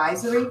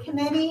Advisory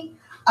Committee.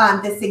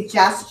 The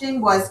suggestion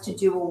was to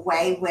do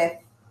away with,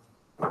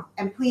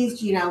 and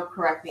please,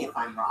 correct me if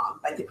I'm wrong,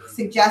 but the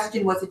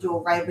suggestion was to do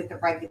away with the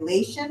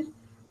regulation.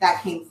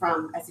 That came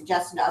from a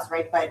suggestion to us,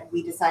 right? But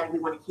we decided we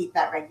want to keep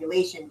that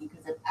regulation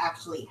because it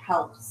actually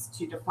helps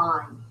to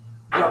define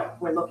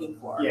what we're looking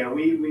for. Yeah,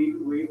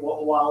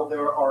 while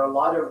there are a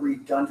lot of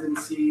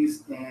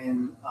redundancies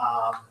in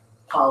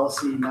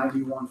policy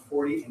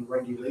 9140 and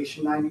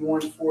regulation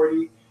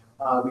 9140,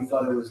 we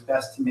thought it was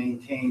best to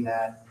maintain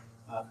that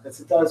because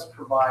it does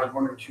provide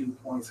 1 or 2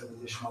 points of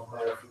additional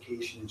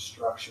clarification and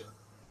structure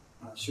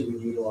should we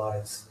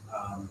utilize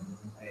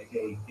a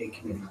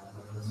committee.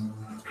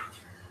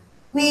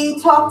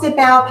 We talked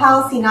about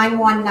policy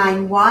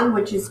 9191,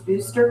 which is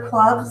booster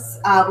clubs.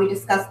 We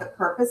discussed the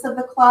purpose of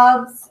the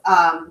clubs,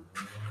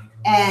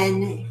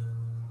 and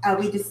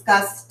we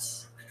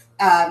discussed,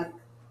 if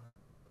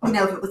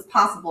it was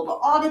possible to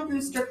audit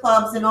booster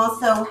clubs, and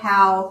also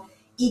how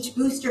each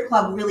booster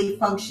club really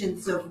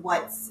functions of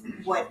what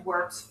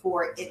works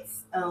for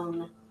its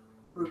own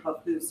group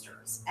of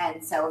boosters.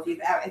 And so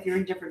if you're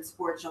in different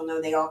sports, you'll know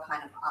they all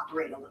kind of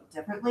operate a little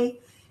differently.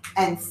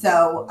 And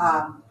so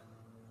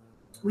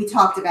we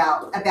talked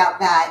about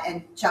that,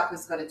 and Chuck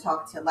was going to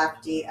talk to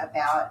Lefty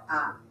about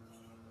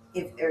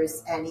if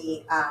there's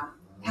any,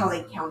 how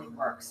Lake County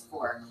works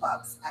for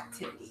clubs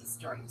activities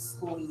during the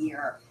school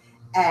year.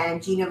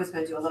 And Gina was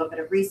going to do a little bit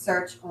of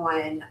research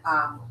on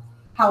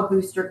how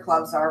booster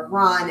clubs are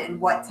run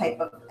and what type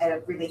of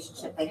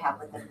relationship they have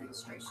with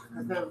administration,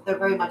 because they're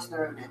very much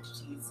their own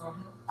entities.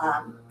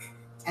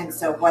 And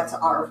so what's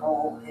our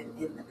role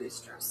in the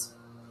boosters?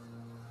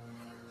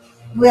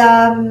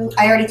 I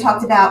already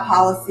talked about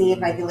policy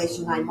and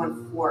regulation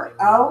 9140.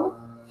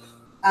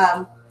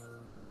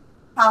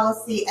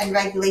 Policy and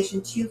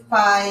regulation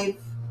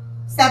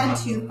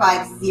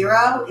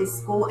 7250 is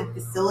school and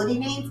facility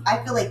names.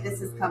 I feel like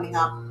this is coming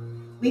up.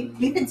 We've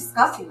been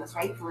discussing this,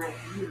 right, for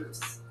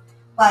years.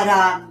 But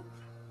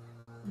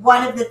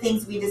one of the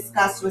things we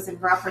discussed was in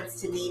reference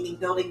to naming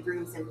building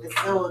rooms and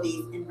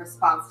facilities in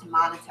response to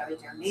monetary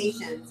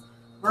donations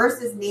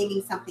versus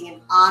naming something in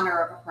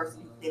honor of a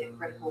person who played a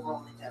critical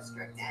role in the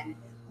district. And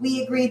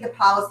we agreed the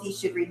policy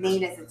should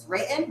remain as it's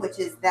written, which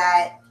is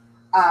that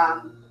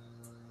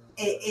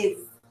it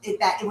is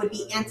that it would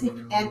be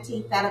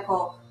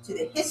antithetical to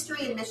the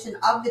history and mission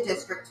of the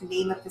district to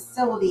name a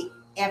facility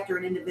after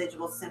an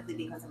individual simply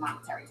because of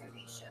monetary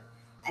donation.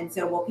 And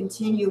so we'll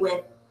continue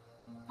with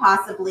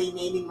possibly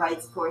naming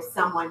rights for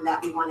someone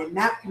that we want to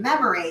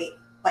commemorate,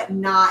 but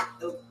not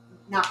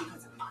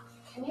because of money.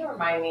 Can you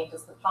remind me,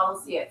 does the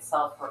policy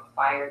itself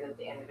require that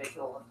the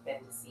individual have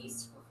been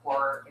deceased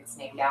before it's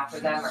named after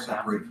them, or no?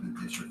 Separated from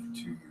the district for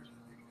 2 years, I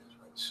think it is,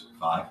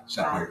 right?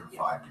 So separated for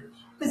 5 years.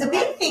 Because a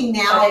big thing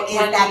now So it is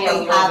can that be a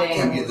they have, living-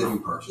 Can't be a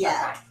living person.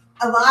 yeah,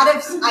 a lot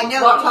of, I know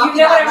we're Well, talking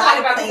you know what about I'm a talking lot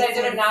about, of because I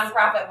did a places,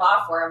 nonprofit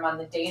law firm on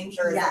the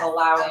dangers Yes, of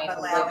allowing of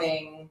allowing-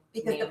 living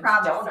because the named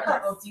problem is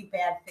donors. people do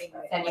bad things.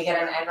 Then you get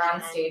an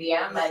Enron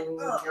stadium and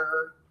Ugh.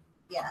 you're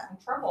Yeah, in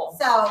trouble.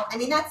 so, I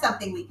mean, that's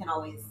something we can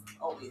always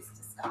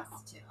discuss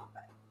too,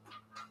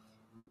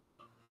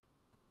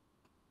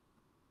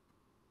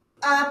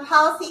 but.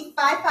 Policy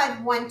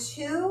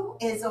 5512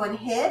 is on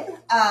HIB.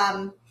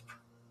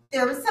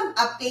 There was some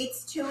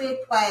updates to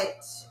it,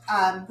 but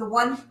the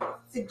one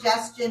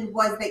suggestion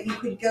was that you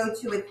could go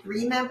to a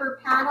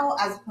 3-member panel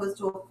as opposed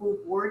to a full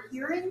board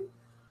hearing.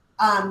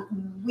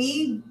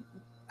 We,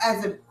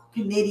 as a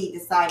committee,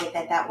 decided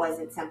that that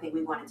wasn't something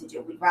we wanted to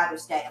do. We'd rather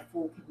stay a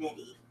full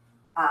committee.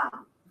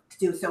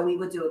 So we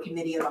would do a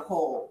committee of the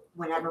whole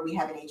whenever we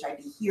have an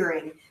HIV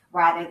hearing,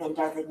 rather than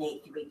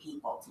designate 3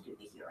 people to do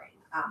the hearing.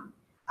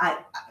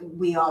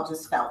 We all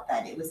just felt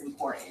that it was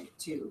important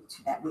to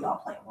that we all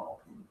play a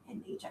role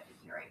in HIV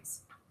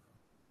hearings.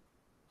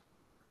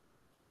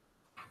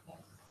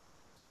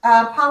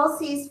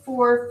 Policies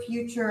for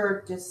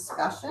future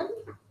discussion.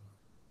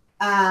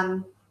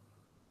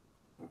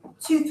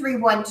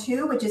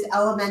 2312, which is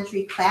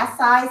elementary class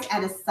size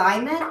and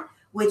assignment,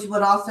 which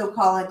would also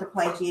call into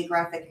play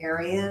geographic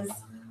areas.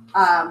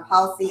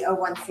 Policy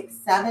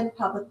 0167,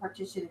 public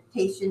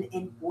participation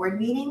in board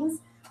meetings.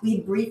 We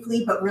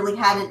briefly, but really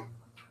hadn't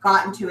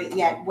gotten to it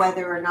yet,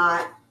 whether or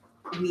not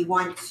we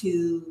want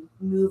to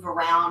move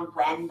around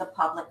when the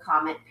public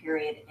comment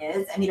period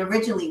is. I mean,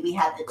 originally we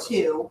had the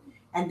 2,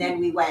 and then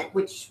we went,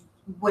 which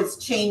was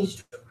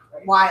changed a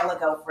while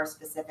ago for a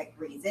specific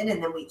reason,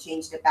 and then we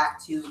changed it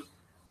back to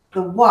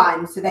the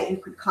 1 so that you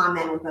could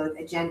comment on both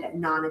agenda and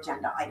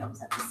non-agenda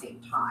items at the same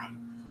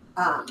time.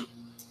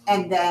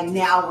 And then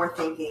now we're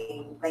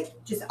thinking like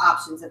just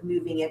options of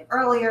moving it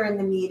earlier in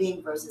the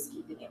meeting versus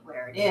keeping it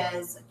where it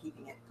is,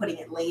 putting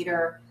it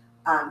later.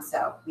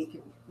 So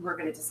we're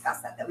going to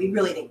discuss that we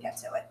really didn't get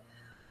to it.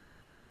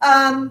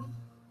 And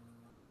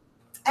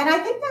I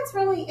think that's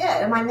really it.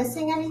 Am I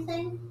missing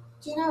anything?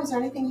 Gina, is there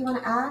anything you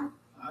want to add?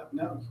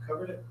 No, you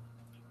covered it.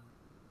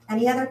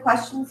 Any other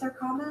questions or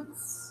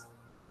comments?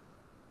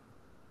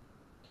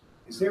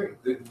 Is there,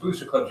 the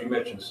booster clubs, you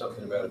mentioned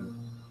something about an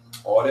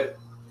audit.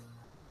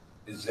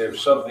 Is there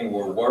something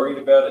we're worried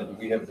about, and do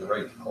we have the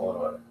right to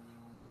call an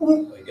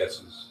audit? I guess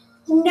is.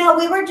 No,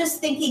 we were just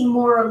thinking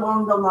more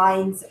along the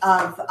lines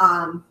of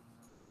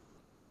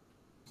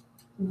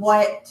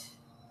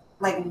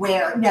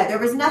there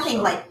was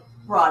nothing like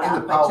brought In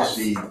up. the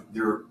policy,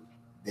 they're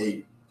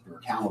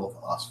accountable to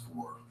us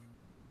for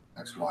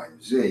X, Y,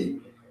 and Z,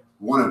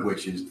 one of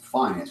which is the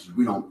finances.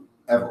 We don't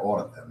ever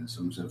audit them. And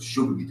someone says,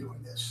 should we be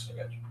doing this? I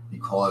got you.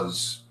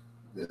 Because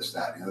this,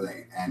 that, and the other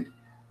thing. And,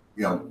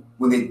 you know,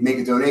 when they make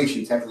a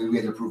donation, technically we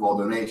have to approve all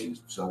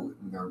donations. So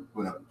when they're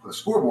going to put a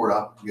scoreboard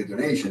up, we get a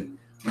donation.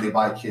 When they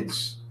buy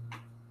kids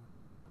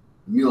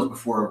meals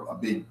before a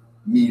big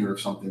meet or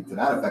something to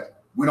that effect,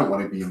 we don't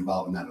want to be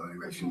involved in that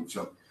donation.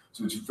 So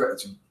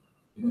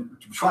we're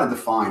trying to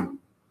define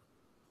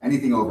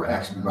anything over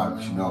X we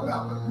probably should know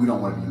about, but we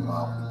don't want to be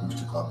involved in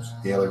booster clubs,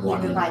 daily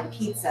running. They're buying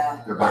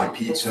pizza. They're buying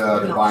pizza,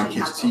 they're buying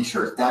kids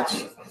t-shirts.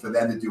 That's for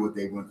them to do what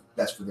they want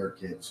best for their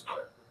kids.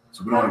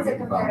 So we don't How want does to it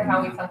get compare to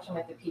involved. how we function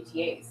with the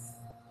PTAs?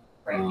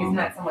 Right, isn't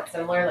that somewhat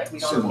similar? Like we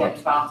don't Similar. get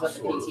involved with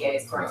the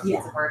PTAs for a Correct.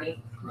 pizza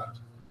party? Correct.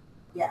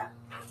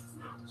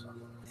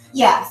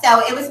 Yeah,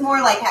 so it was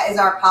more like, is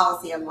our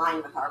policy in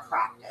line with our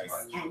practice?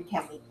 And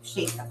can we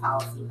shape the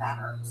policy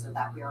better so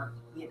that we're,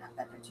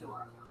 that the 2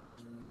 are.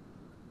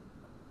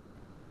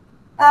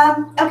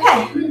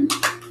 Okay,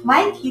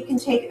 Mike, you can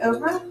take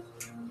over.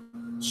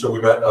 So we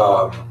met,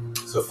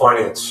 the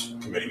finance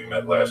committee, we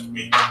met last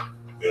week.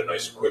 We had a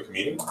nice quick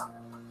meeting.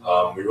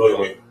 We really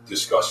only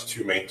discussed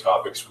 2 main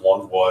topics.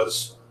 One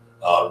was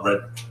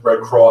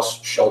Red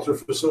Cross shelter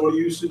facility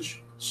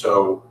usage.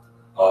 So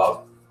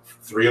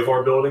 3 of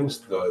our buildings,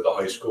 the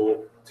high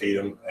school,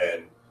 Tatum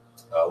and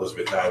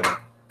Elizabeth Haddon,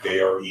 they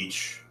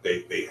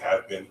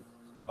have been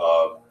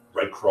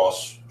Red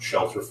Cross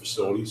shelter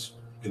facilities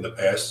in the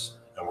past,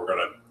 and we're going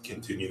to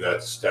continue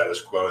that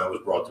status quo. That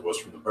was brought to us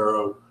from the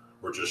borough.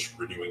 We're just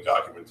renewing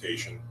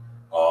documentation.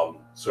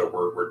 So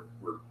we're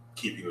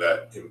keeping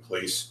that in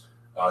place.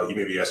 You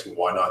may be asking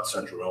why not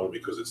Central Mill,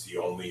 because it's the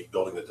only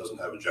building that doesn't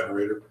have a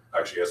generator. I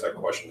actually asked that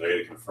question today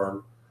to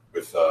confirm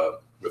with the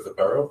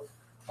borough.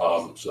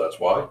 So that's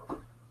why.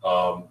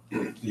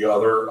 The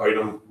other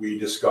item we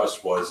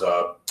discussed was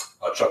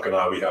Chuck and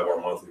I, we have our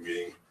monthly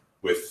meeting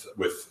with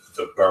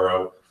the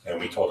borough, and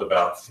we talked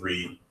about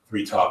three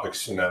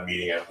topics in that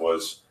meeting. It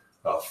was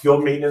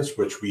field maintenance,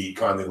 which we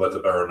kindly let the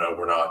borough know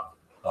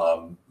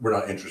we're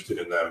not interested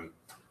in them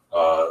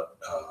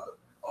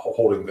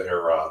holding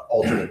their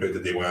alternate bid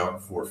that they went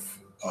out for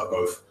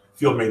both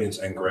field maintenance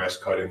and grass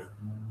cutting.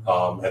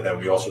 And then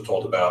we also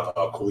talked about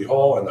Cooley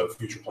Hall and the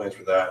future plans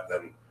for that.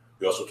 Then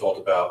we also talked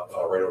about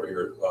right over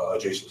here,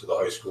 adjacent to the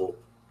high school,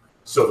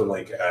 Sylvan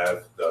Lake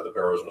Ave. The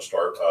borough is going to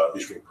start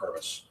issuing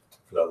permits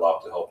for that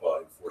lot to help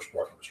enforce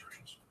parking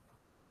restrictions.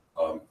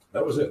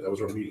 That was it. That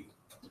was our meeting.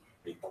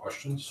 Any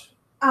questions?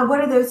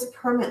 What do those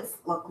permits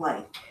look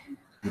like?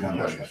 We don't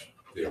know yet.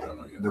 Yeah, we don't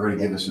know yet. They're gonna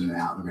give us an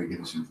out, they're gonna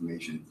give us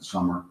information this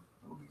summer.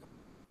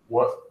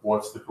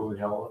 What's the Cooley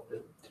Hall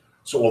update?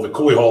 So, well, the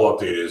Cooley Hall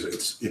update is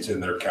it's in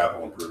their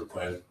capital improvement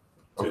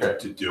plan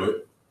to do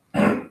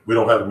it. We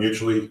don't have a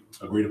mutually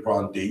agreed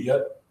upon date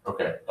yet.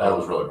 Okay, that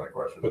was really my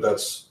question. But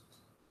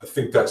I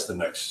think that's the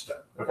next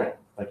step. Okay,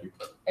 thank you.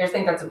 I just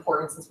think that's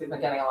important since we've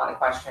been getting a lot of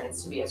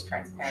questions to be as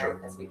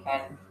transparent as we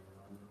can.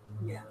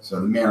 So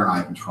the mayor and I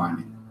have been trying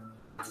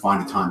to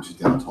find a time to sit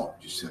down and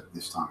talk, just at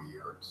this time of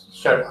year.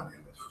 Sure.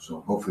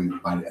 So hopefully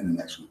by the end of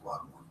next week we'll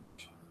have more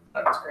information.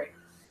 That's great.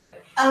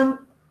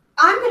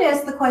 I'm going to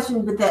ask the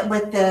question with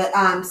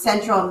the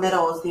Central and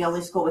Middle is the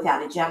only school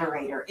without a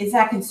generator. Is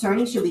that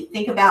concerning? Should we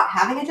think about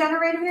having a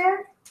generator there?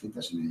 I think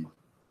that's in the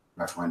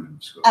referendum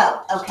scope.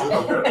 Oh, okay.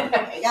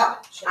 There you go.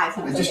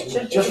 And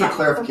just for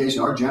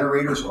clarification, our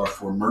generators are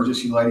for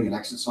emergency lighting and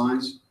exit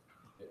signs.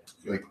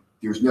 Like,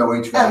 there's no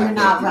HVAC. Oh, you're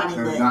not running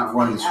they're the- not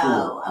running the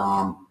school.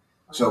 Oh,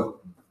 okay. So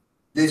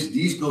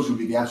these bills would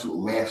be the absolute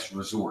last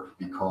resort,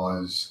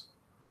 because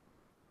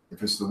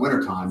if it's the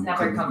winter time, It's not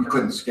very you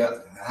couldn't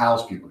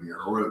house people here,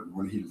 or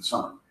when the heat of the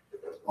summer.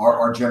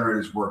 Our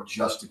generators work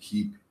just to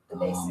keep The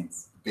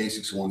basics.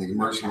 basics on the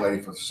emergency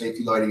lighting for the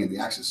safety lighting and the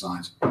exit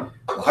signs. The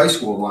high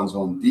school runs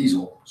on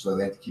diesel, so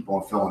they have to keep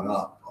on filling it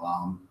up.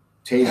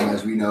 Tatum,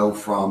 as we know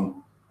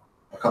from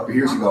a couple of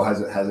years ago,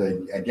 has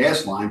a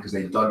gas line because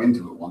they dug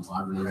into it one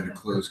time and they had to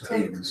close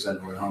Tatum and send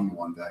it home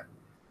one day.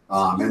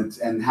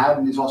 And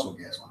Haddon is also a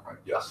gas line, right?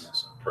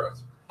 Yes, correct.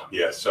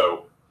 Yeah,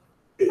 so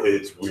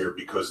it's weird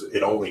because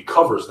it only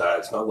covers that.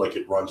 It's not like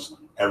it runs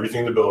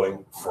everything in the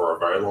building for a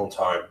very long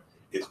time.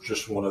 It's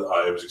just it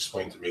was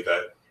explained to me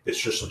that it's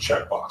just a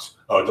checkbox.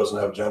 Oh, it doesn't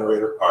have a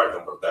generator? All right,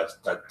 then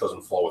that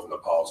doesn't fall within the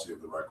policy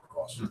of the Red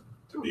Cross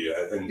to be.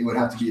 It would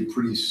have to be a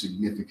pretty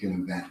significant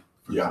event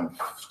for them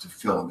to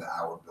fill into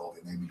our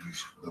building. They would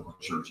use local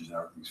churches and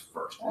everything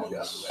first.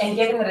 Yes. And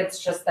given that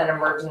it's just an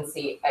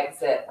emergency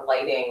exit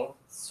lighting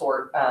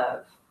sort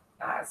of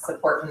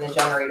support from the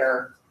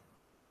generator,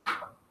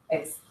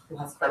 it's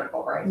less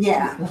critical, right?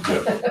 Yeah.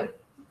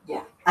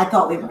 Yeah. I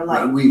thought we were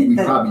like, We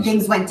the probably-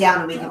 things went down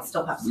and we could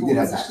still have We school. did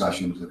have sessions.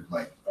 discussions of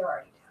like, They're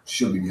already down.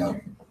 should we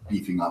be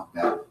beefing up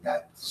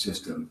that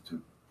system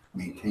to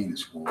maintain the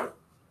school?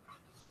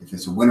 If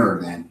it's a winter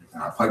event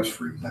and our pipes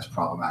freeze, that's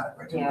problematic,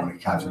 right? Yeah. When the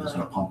captain is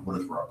gonna pump water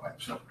through our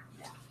pipes, so.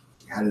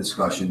 We had a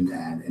discussion,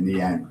 and in the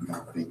end, we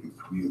don't think it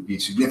would be a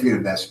significant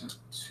investment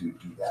to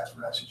do that for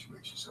that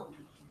situation, so we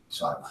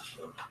decided not to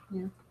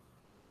do it.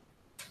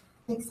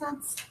 Makes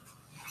sense.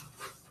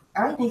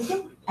 All right, thank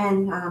you.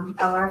 And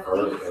LRF.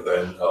 All right, and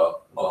then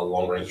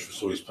Long Range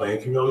Facilities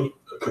Planning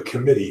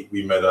Committee,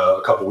 we met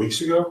a couple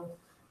weeks ago,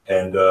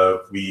 and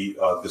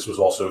this was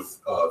also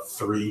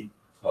three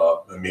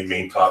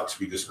main topics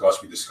we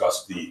discussed. We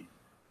discussed the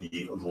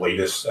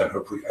latest and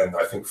hopefully, and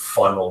I think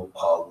final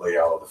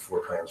layout of the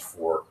floor plans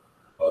for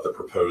the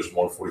proposed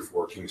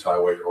 144 Kings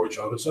Highway Early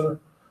Childhood Center.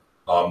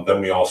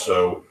 Then we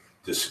also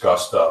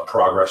discussed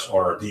progress on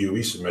our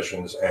DOE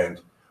submissions,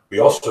 and we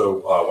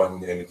also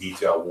went into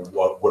detail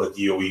what a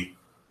DOE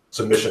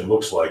submission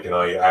looks like. And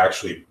I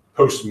actually,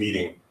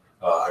 post-meeting,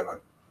 I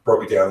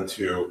broke it down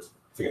into,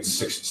 I think it's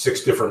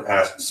six different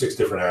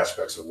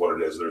aspects of what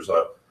it is. There's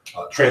a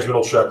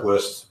transmittal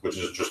checklist, which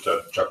is just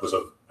a checklist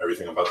of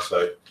everything I'm about to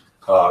say.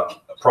 A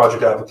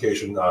project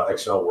application,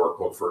 Excel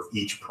workbook for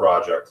each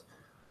project.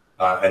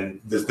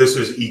 And this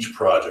is each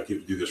project. You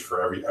have to do this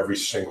for every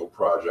single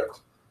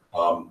project.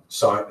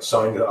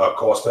 Signed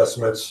cost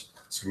estimates,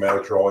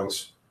 schematic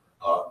drawings,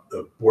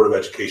 the Board of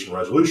Education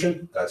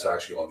resolution, that's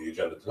actually on the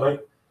agenda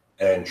tonight,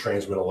 and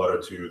transmit a letter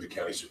to the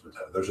county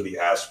superintendent. Those are the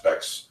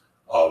aspects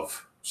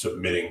of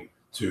submitting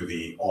to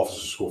the Office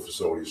of School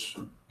Facilities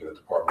in the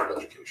Department of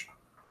Education.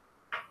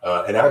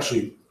 And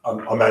actually, I'm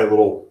adding a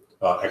little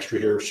extra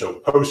here. So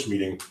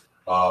post-meeting,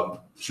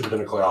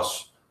 Superintendent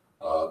Klaus,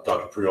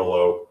 Dr.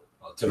 Priolo,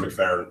 Tim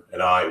McFerrin,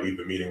 and we've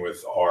been meeting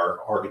with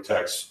our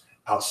architects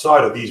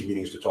outside of these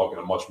meetings to talk in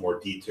a much more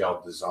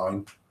detailed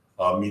design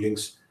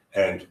meetings.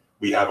 And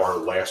we have our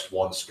last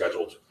one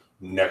scheduled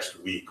next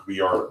week. We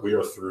are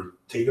through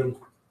Tatum,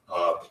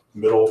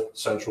 Middle,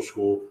 Central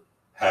School,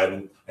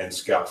 Haddon, and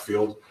Scout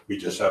Field. We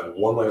just have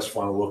one last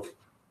final look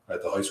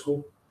at the high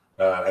school,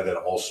 and then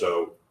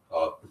also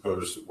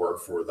proposed work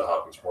for the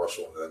Hopkins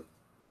parcel, and then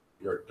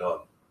you're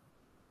done.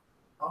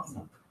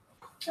 Awesome.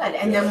 Good,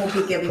 and then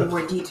we'll be giving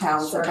more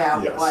details Sure.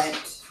 about Yes.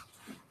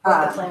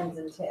 What the plans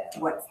entail.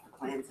 what the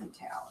plans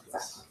entail,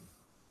 exactly.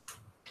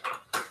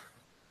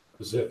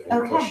 That's it. Any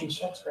Okay. questions?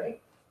 That's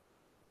great.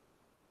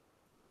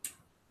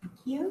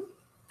 you.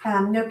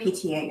 No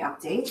PTA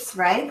updates,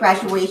 right?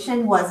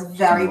 Graduation was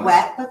very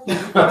wet, but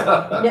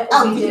Yeah,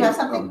 oh, we did you did. have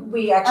something?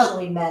 We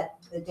actually met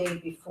the day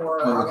before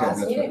Oh, our okay, last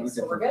that's meeting, right.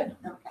 so we're good.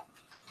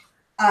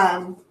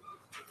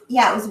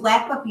 Yeah, it was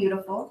wet but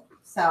beautiful.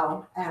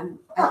 So I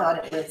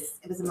thought it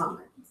was a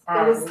moment.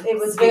 It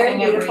was very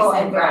Speaking of beautiful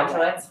recent and very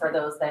graduates, for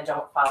those that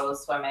don't follow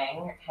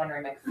swimming,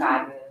 Henry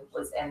McFadden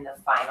was in the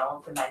final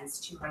of the men's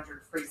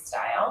 200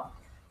 freestyle,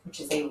 which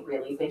is a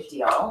really big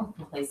deal.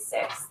 He placed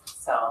 6th,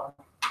 so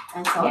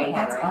And so yay,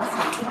 that's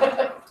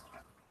Henry.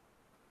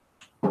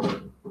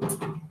 awesome.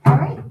 All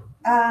right.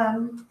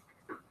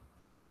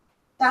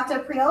 Dr.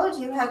 Priola,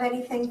 do you have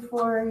anything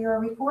for your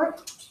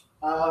report?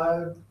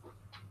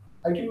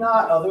 I do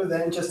not, other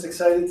than just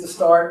excited to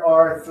start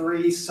our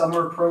 3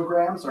 summer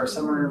programs, our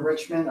summer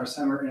enrichment, our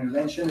summer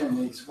intervention, and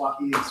the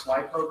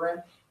ESY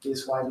program.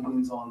 ESY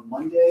begins on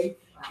Monday,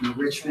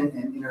 enrichment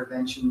and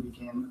intervention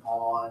begin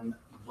on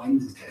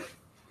Wednesday.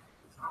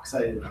 I'm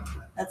excited about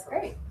that. That's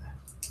great.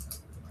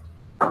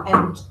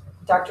 And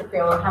Dr.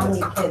 Priola, how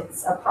many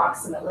kids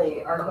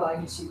approximately are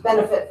going to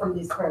benefit from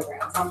these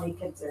programs? How many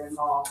kids are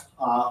involved?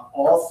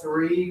 All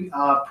 3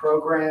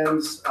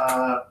 programs,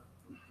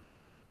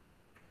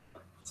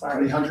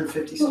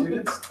 350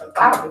 students.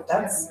 Wow,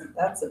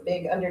 that's a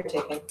big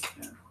undertaking.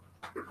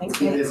 Thank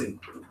Keep you. busy.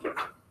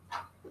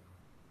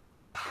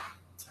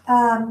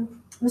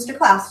 Mr.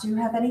 Klaus, do you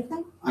have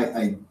anything?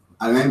 I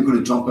am going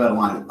to jump out of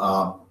line.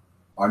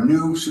 Our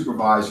new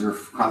supervisor,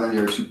 content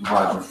area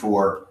supervisor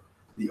for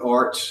the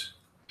arts,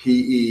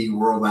 PE,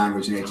 world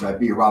language, and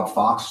HIB, Rob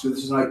Fox. So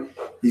this is like,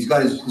 he's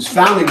got his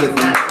family with him.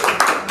 So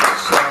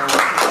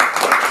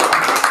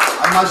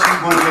I'm not sure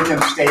we want to make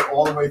them stay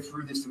all the way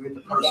through this to get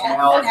the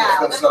personnel.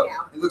 So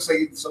it looks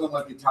like someone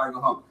might be tired to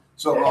go home.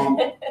 So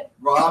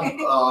Rob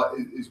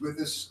is with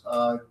us.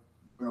 We're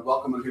going to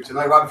welcome him here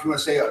tonight. Rob, if you want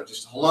to say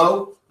just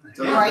hello.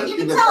 All right, you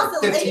can tell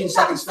us a 15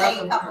 seconds. say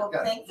a couple of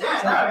things.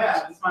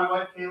 Yeah, it's my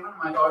wife Caitlin,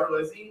 my daughter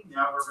Lizzie. You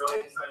know, we're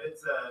really excited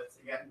to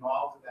get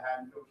involved with the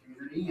Haddonfield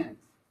community, and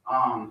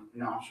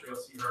you know, I'm sure you'll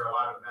see her at a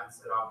lot of events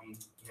that I'll be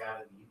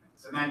at in the evening.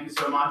 So thank you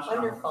so much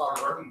Wonderful.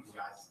 for working with you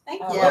guys.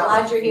 Thank We're you.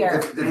 glad you're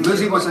here. If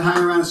Lizzie wants to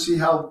hang around and see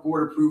how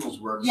board approvals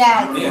work.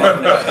 Yeah.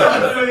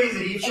 Through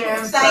these at Eacham,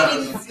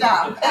 Exciting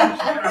stuff. I've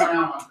been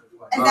around once or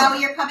twice. Is that where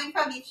you're coming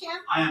from, Eacham?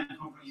 I am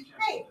from Eacham.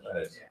 Great.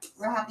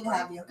 We're happy to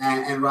have you.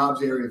 And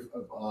Rob's area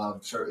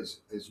of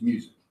service is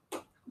music.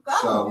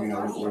 So, you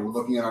know, we're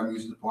looking at our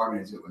music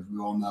department. As we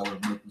all know, we're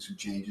making some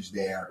changes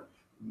there.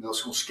 Middle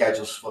school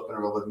schedule's flipping a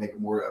little bit, make it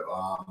more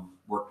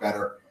work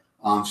better.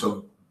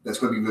 So that's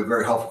going to be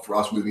very helpful for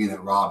us moving in,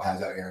 that Rob has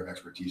that area of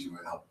expertise and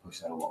will help push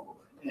that along a little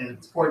bit. And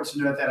it's important to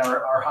note that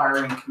our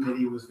hiring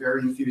committee was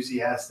very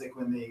enthusiastic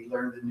when they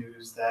learned the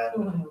news that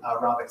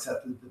Rob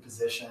accepted the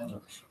position.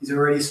 He's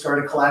already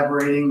started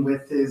collaborating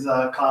with his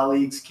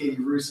colleagues, Katie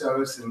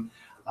Russos and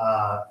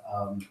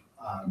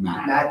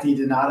Matt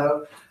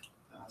DiDonato.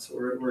 So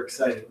we're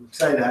excited. We're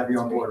excited to have you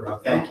on board,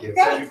 Rob. Thank you.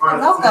 Great.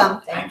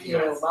 Welcome. Thank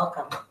you.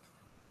 Welcome.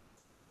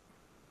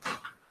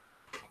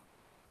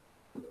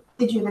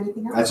 Did you have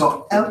anything else? That's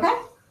all. Okay.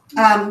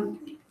 I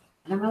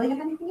don't really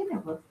have anything in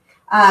there.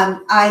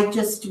 I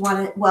just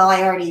wanted, well,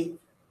 I already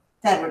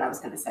said what I was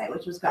going to say,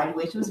 which was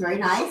graduation was very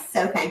nice.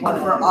 So thank you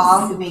for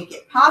all who make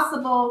it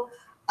possible.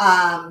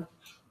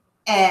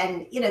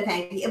 And, you know,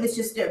 thank you. It was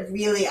just a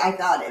really, I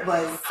thought it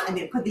was, I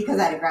mean, because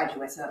I had a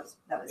graduate, so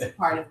that was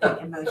part of the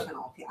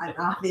emotional. And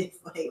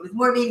obviously, it was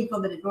more meaningful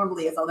than it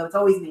normally is, although it's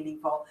always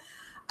meaningful.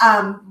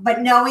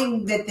 But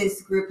knowing that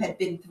this group had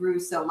been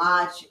through so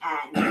much,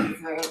 and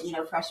you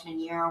know, freshman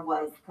year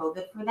was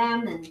COVID for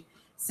them, and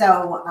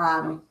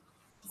so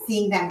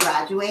seeing them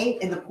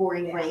graduate in the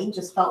pouring rain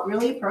just felt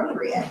really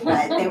appropriate.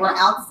 But they were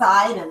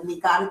outside, and we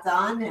got it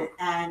done,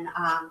 and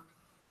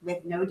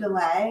with no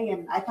delay,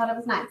 and I thought it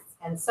was nice.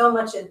 And so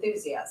much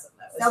enthusiasm.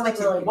 That was So much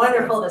really enthusiasm.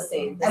 wonderful to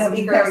see. The And it was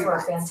speakers very were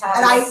nice.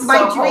 fantastic. And my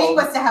So dream cool.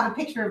 was to have a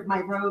picture of my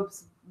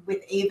robes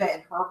with Ava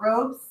and her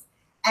robes.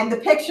 And the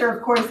picture,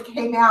 of course,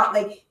 came out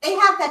like they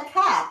have that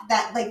cap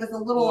that like was a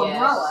little Yeah,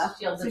 umbrella, so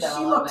shielded them a she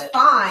little looked bit.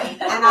 fine,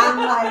 and I'm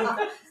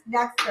like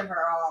next to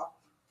her, all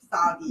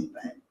soggy,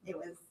 but it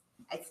was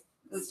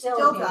Still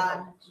still beautiful.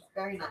 done. It's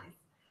very nice.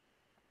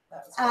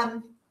 That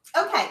was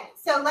great. Okay,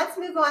 so let's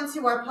move on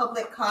to our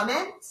public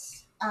comment.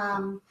 Let's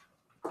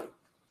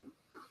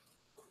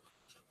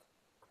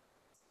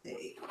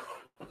see.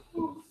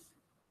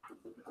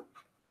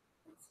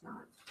 It's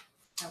not.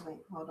 Oh wait,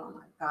 hold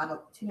on. I've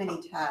got too many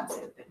tabs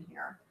open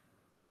here.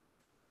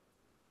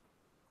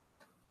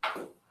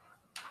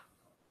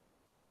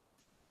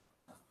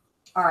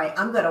 All right,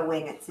 I'm going to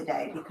wing it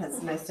today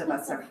because most of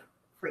us are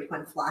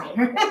frequent flyers.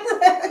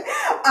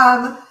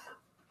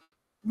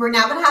 We're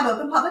now going to have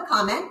open public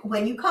comment.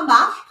 When you come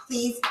up,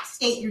 please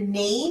state your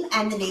name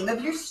and the name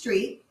of your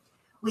street.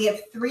 We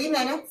have 3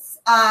 minutes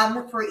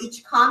for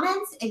each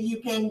comment, and you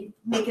can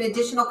make an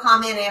additional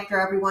comment after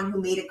everyone who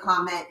made a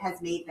comment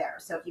has made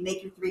theirs. So if you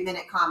make your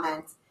 3-minute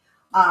comment,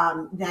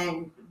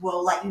 then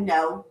we'll let you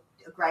know.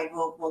 Greg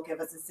will give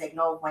us a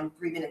signal when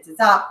 3 minutes is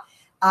up.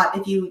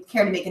 If you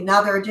care to make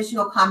another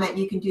additional comment,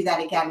 you can do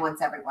that again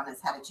once everyone has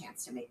had a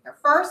chance to make their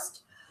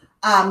first.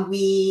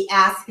 We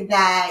ask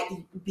that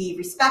you be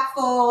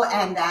respectful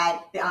and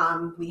that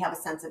we have a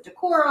sense of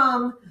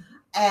decorum,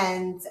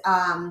 and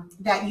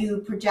that you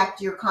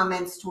project your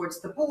comments towards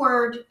the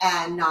board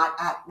and not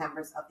at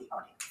members of the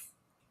audience.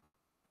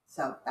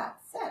 So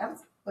that's it. That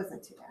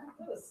wasn't too bad.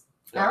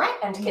 All right.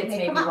 And you kids may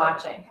be come up.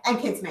 watching. And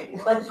kids may be.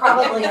 But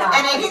probably not.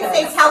 And I didn't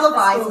say because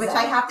televised, the which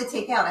school's I have to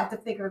take out. I have to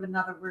think of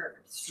another word.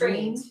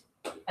 Streamed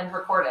and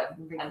recorded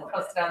and Recorded.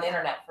 posted on the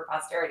internet for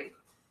posterity.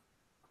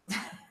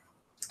 Okay.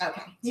 So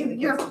the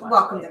You're kids will watch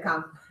welcome to later.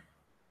 come.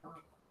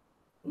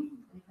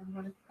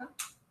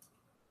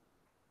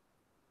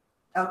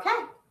 Okay.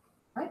 All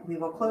right. We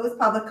will close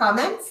public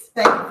comments.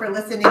 Thank you for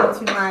listening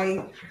to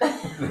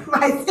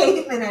my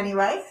statement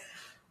anyway.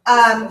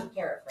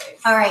 Paraphrase.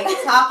 All right,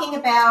 talking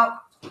about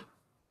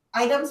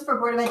items for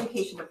Board of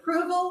Education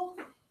approval.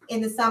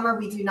 In the summer,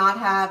 we do not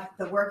have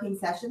the working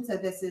session, so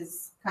this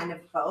is kind of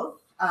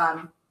both.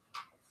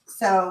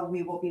 So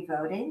we will be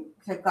voting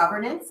to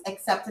governance,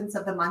 acceptance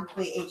of the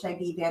monthly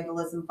HIB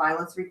vandalism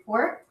violence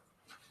report,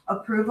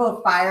 approval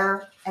of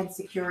fire and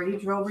security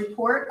drill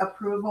report,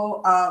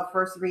 approval of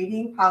first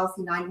reading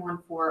policy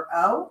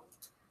 9140,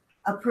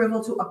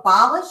 approval to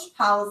abolish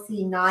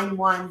policy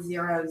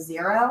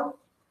 9100,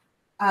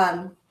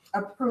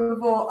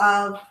 approval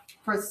of,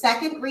 for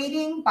second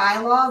reading,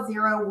 bylaw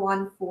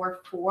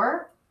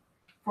 0144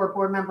 for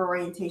board member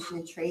orientation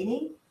and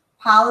training,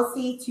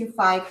 policy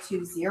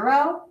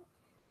 2520,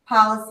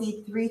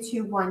 policy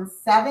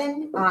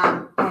 3217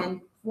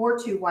 and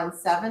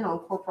 4217 on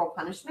corporal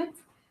punishment,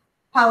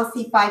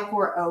 policy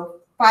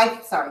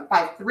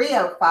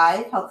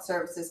 5305, health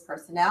services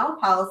personnel,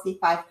 policy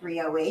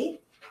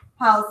 5308,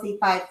 policy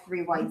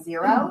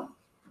 5310,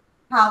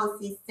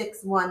 policy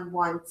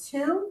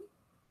 6112,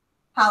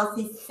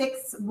 policy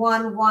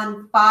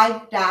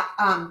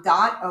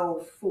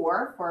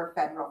 6115.04 for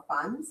federal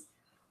funds,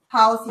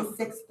 policy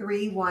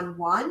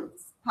 6311,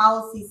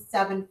 policy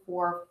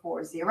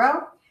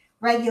 7440,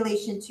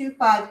 regulation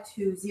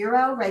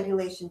 2520,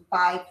 regulation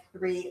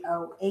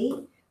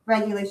 5308,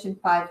 regulation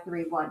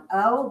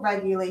 5310,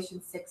 regulation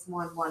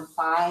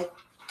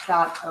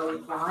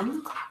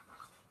 6115.01,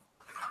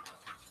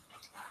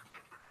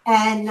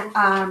 and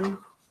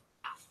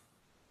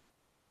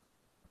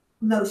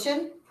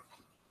motion.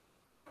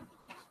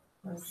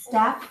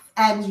 Steph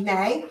and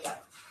May,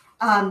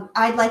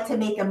 I'd like to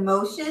make a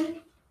motion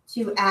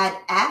to add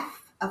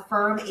F,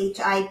 affirm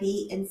HIB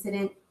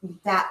incident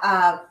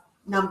that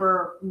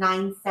number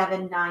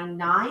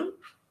 9799. Do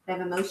I have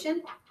a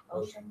motion?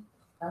 Motion.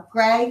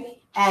 Greg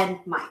and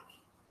Mike.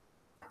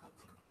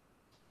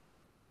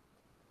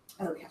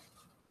 Okay.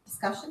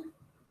 Discussion?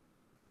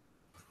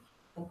 I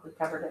think we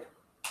covered it.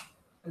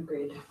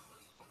 Agreed.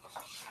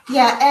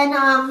 Yeah,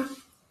 and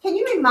can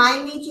you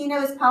remind me,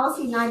 Gino, is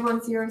policy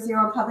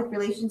 9100 public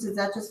relations, is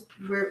that just,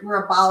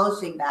 we're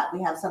abolishing that?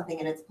 We have something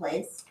in its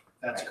place?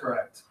 That's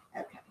correct.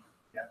 Okay.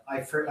 Yeah,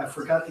 I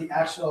forgot the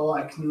actual,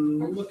 I can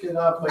look it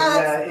up, but Oh,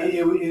 yeah, that's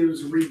it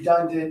was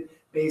redundant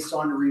based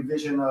on a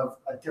revision of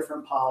a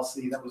different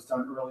policy that was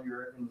done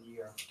earlier in the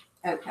year.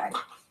 Okay.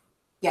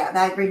 Yeah,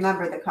 I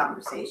remember the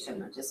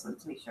conversation. I just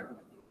wanted to make sure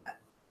everyone knew that.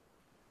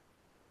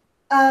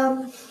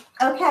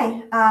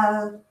 Okay.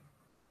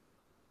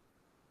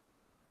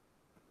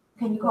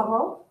 Can you call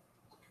roll?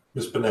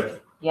 Ms. Benecki,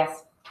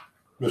 Yes.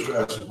 Mr.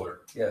 Essenbler,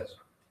 Yes.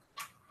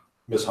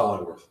 Ms.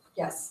 Hollingworth,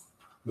 Yes.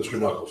 Mr.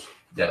 Knuckles,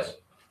 Yes.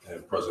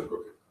 and President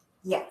Booker.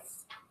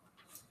 Yes.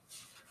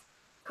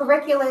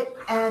 Curriculum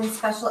and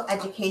special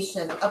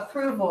education,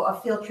 approval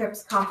of field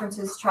trips,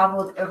 conferences,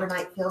 travel, and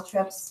overnight field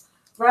trips.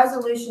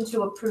 Resolution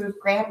to approve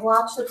Grant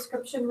Watch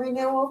subscription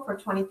renewal for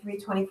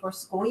 23-24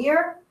 school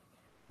year.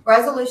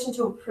 Resolution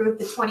to approve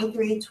the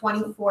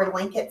 23-24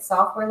 Linkit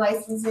software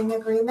licensing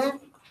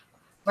agreement.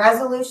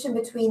 Resolution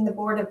between the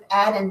Board of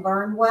Ed and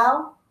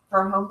LearnWell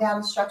for homebound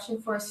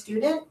instruction for a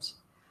student.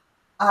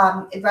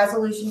 A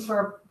resolution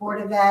for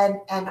Board of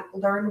Ed and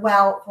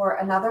LearnWell for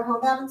another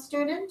homebound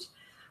student.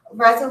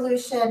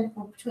 Resolution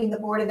between the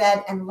Board of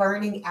Ed and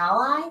Learning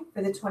Ally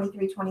for the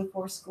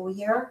 23-24 school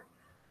year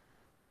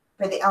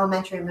for the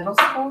elementary and middle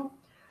school.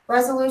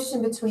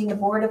 Resolution between the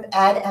Board of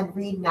Ed and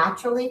Read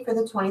Naturally for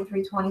the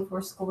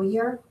 23-24 school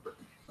year.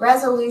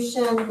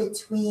 Resolution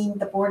between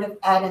the Board of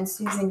Ed and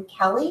Susan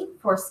Kelly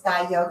for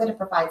Sky Yoga to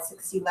provide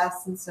 60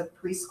 lessons of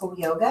preschool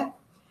yoga.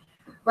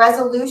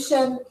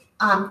 Resolution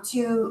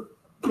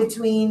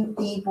between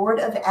the Board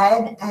of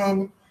Ed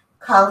and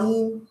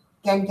Colleen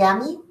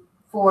Gangami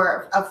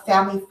for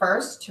Family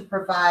First to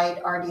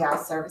provide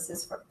RDI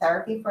services for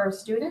therapy for a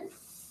student.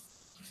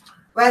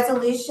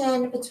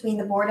 Resolution between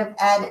the Board of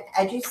Ed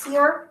and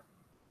EduSeer.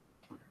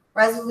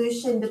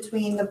 Resolution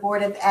between the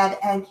Board of Ed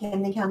and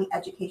Camden County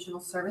Educational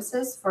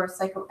Services for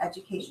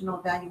psychoeducational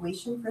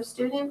evaluation for a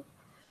student.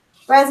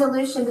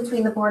 Resolution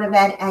between the Board of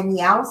Ed and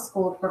Yale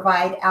School to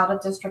provide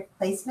out-of-district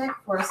placement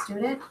for a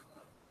student.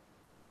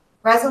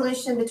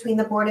 Resolution between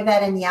the Board of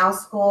Ed and Yale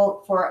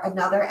School for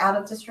another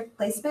out-of-district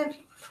placement.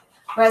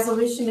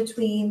 Resolution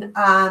between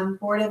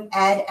Board of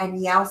Ed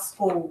and Yale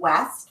School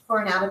West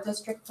for an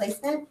out-of-district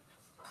placement.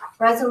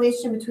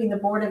 Resolution between the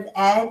Board of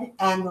Ed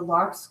and the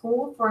Lark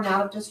School for an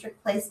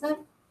out-of-district placement.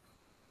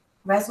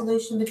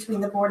 Resolution between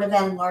the Board of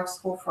Ed and Lark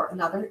School for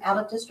another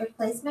out-of-district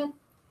placement.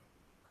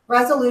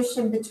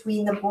 Resolution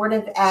between the Board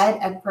of Ed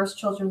and First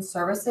Children's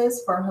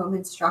Services for home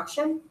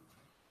instruction.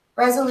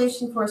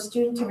 Resolution for a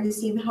student to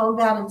receive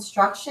homebound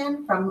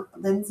instruction from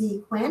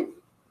Lindsay Quinn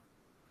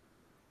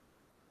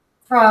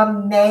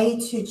from May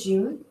to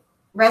June.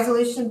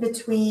 Resolution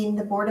between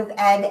the Board of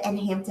Ed and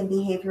Hampton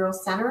Behavioral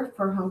Center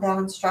for homebound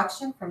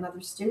instruction for another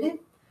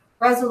student.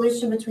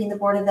 Resolution between the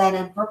Board of Ed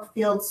and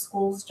Brookfield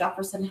Schools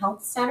Jefferson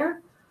Health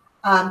Center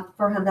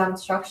for homebound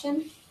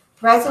instruction.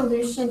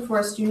 Resolution for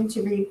a student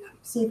to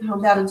receive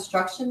homebound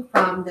instruction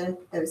from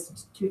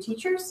those two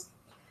teachers.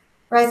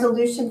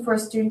 Resolution for a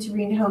student to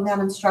read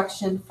homebound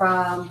instruction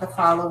from the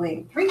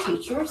following three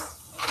teachers.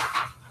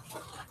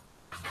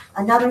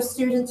 Another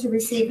student to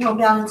receive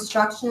homebound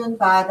instruction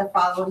by the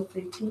following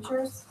three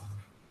teachers.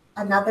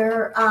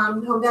 Another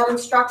homebound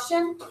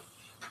instruction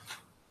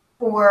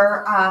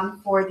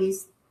for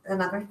these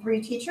another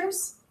three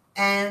teachers.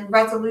 And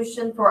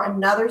resolution for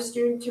another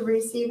student to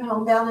receive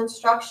homebound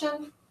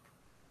instruction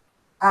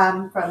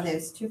from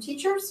those two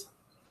teachers.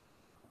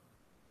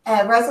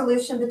 A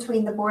resolution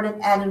between the Board of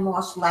Ed and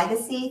Walsh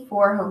Legacy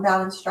for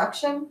homebound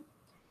instruction.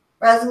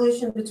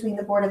 Resolution between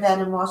the Board of Ed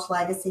and Walsh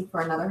Legacy for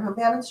another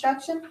homebound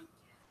instruction.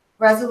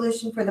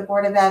 Resolution for the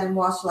Board of Ed and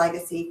Walsh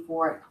Legacy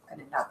for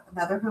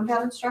another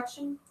homebound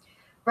instruction.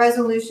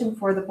 Resolution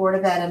for the Board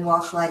of Ed and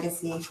Walsh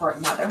Legacy for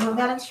another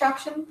homebound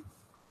instruction.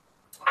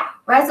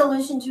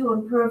 Resolution to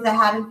improve the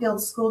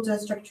Haddonfield School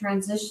District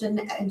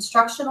Transition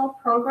Instructional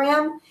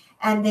Program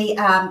and the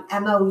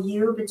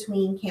MOU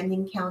between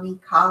Camden County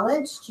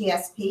College,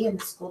 GSP, and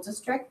the school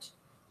district.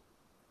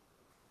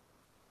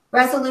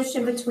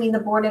 Resolution between the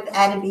Board of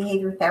Ed and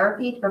Behavior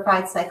Therapy to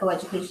provide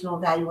psychoeducational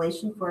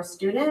evaluation for a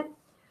student.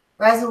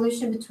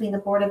 Resolution between the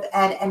Board of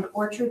Ed and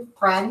Orchard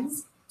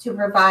Friends to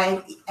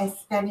provide a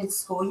extended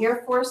school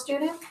year for a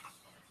student.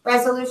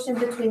 Resolution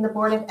between the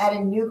Board of Ed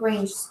and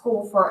Newgrange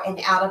School for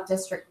an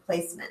out-of-district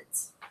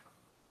placement.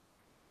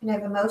 Can I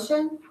have a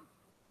motion?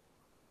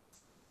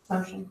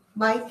 Motion.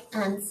 Mike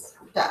and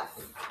Steph.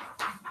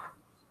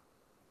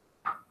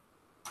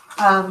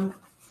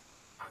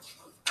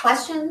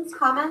 Questions,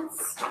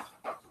 comments?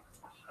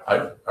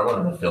 I went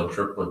on a field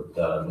trip with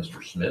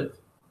Mr.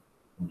 Smith,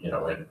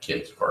 and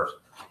kids, of course.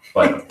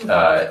 But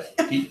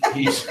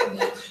he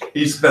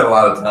spent a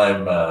lot of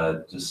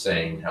time just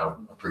saying how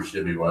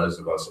appreciative he was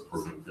of us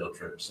approving field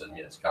trips, and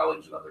yes,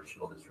 college and other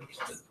school districts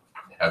that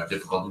have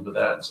difficulty with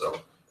that.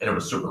 And it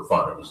was super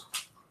fun. It was,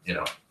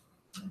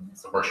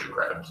 horseshoe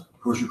crabs.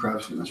 Horseshoe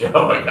crabs. Yeah,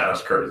 oh my God,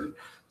 it's crazy.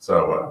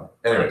 So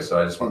anyway, I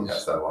just want to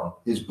pass that along.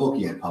 His book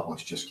he had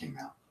published just came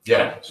out.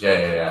 Yeah.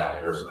 I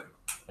heard it.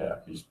 Yeah,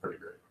 he's pretty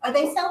great. Are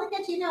they selling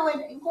it,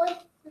 in Gord?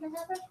 Did I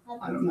have it?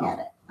 I don't know. Get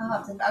it.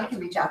 I can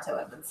reach out to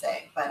him and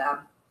say, but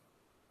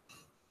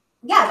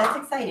yeah, that's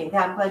exciting.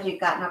 I'm glad you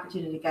got an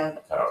opportunity to go.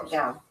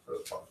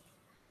 Really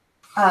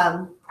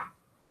fun.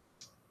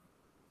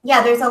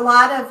 Yeah, there's a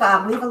lot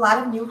of we have a lot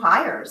of new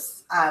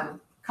hires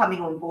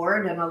coming on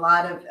board, and a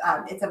lot of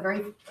it's a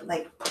very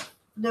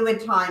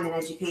fluid time in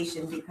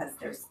education because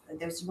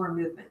there's more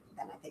movement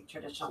than I think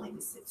traditionally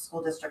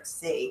school districts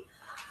see.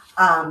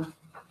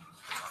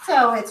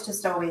 So it's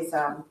just always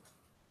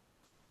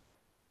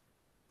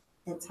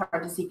it's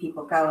hard to see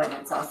people go, and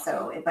it's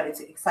also, but it's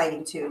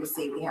exciting too to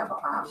see we have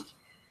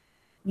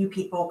new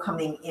people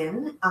coming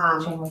in.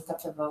 Jane, we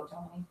have to vote,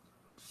 don't we?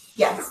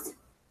 Yes.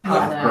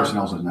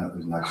 Personnel's is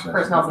next.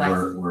 Personnel's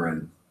next. We're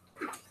in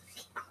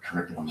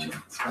curriculum.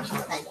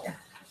 Thank you.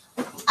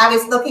 I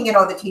was looking at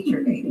all the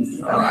teacher names.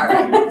 So all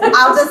right.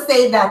 I'll just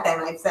say that then.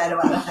 I've said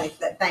about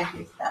it. Thank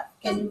you, Steph.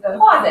 Can you vote?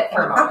 Pause it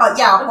for a moment.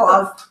 Yeah, I'll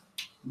pause.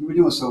 You were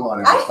doing so well.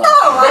 I know.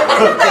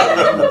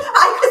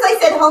 Because I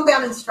said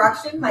homebound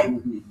instruction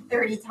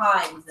 30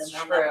 times, and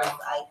then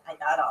I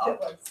got all.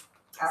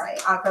 All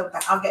right, I'll go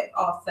back. I'll get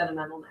all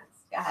sentimental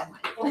next. Go ahead,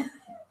 Mike.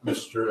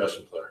 Mr.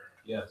 Essenpler,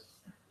 Yes.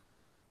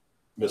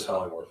 Ms.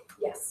 Hollingworth,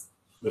 Yes.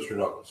 Mr.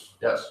 Knuckles,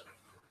 Yes.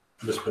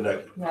 Ms.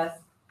 Benecki, Yes.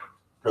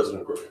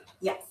 President Grogan.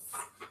 Yes.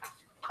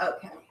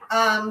 Okay.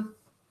 I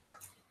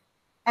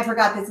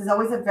forgot this is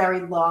always a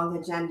very long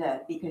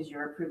agenda because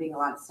you're approving a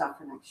lot of stuff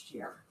for next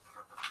year.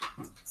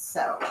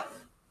 So,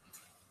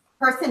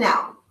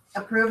 personnel.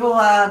 Approval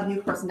of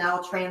new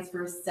personnel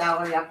transfers,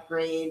 salary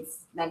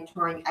upgrades,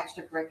 mentoring,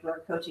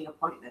 extracurricular coaching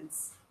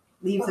appointments,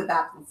 leaves of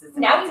absences.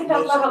 Now you can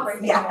talk about how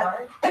great they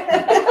are.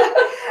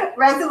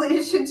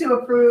 Resolution to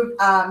approve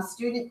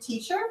student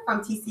teacher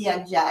from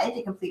TCNJ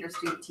to complete her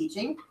student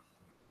teaching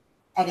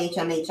at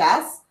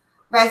HMHS.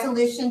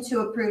 Resolution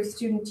to approve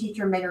student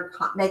teacher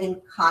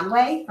Megan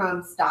Conway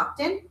from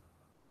Stockton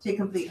to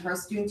complete her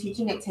student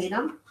teaching at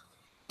Tatum.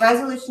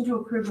 Resolution to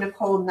approve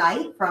Nicole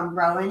Knight from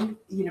Rowan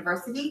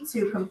University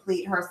to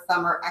complete her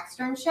summer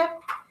externship.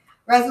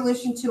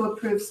 Resolution to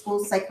approve school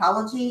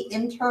psychology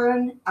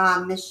intern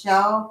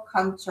Michelle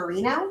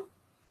Contorino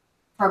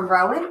from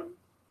Rowan.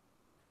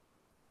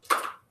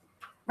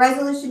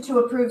 Resolution to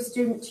approve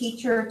student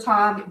teacher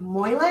Tom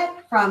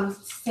Moylet from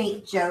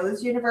St.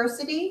 Joe's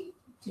University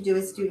to do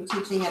his student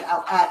teaching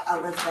at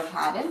Elizabeth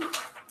Haddon.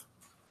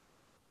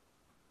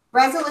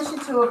 Resolution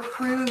to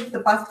approve the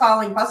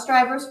following bus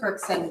drivers for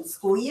extended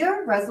school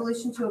year.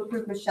 Resolution to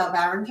approve Michelle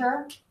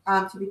Barringer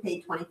to be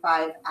paid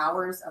 25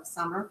 hours of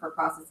summer for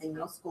processing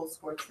middle school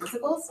sports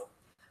physicals.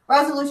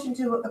 Resolution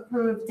to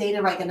approve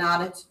Dana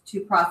Reganata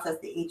to process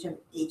the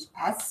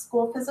HMHS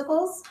school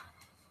physicals.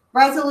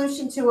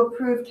 Resolution to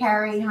approve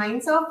Carrie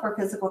Heinzel for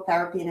physical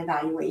therapy and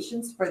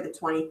evaluations for the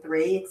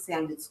 23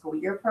 extended school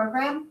year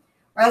program.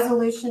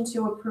 Resolution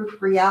to approve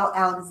Brielle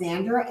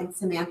Alexandra and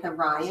Samantha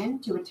Ryan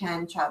to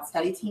attend child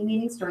study team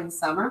meetings during the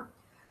summer.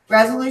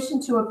 Resolution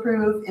to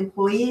approve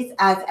employees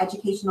as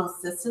educational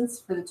assistants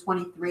for the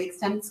 23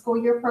 extended school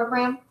year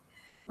program.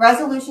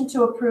 Resolution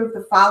to approve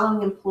the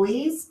following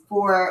employees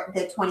for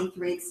the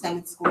 23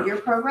 extended school year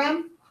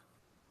program.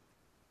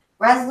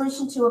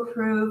 Resolution to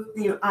approve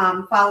the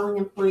following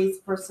employees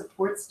for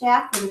support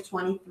staff for the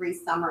 23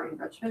 summer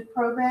enrichment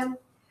program.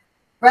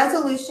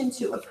 Resolution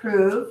to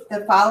approve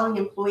the following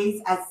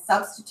employees as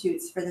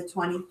substitutes for the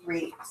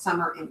 23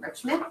 summer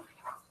enrichment.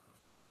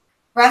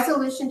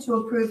 Resolution to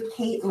approve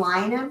Kate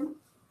Lynham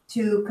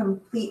to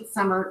complete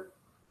summer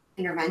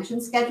intervention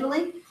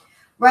scheduling.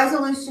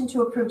 Resolution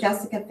to approve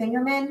Jessica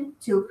Fingerman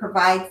to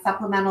provide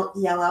supplemental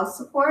ELL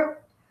support.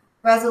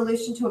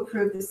 Resolution to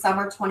approve the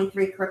summer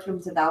 23 curriculum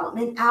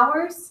development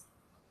hours.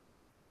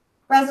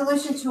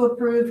 Resolution to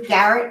approve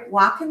Garrett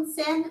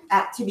Watkinson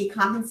to be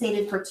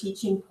compensated for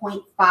teaching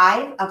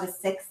 0.5 of a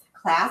sixth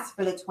class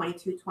for the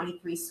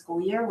 22-23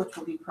 school year, which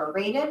will be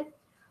prorated.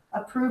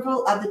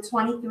 Approval of the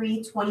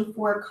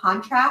 23-24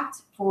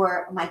 contract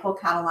for Michael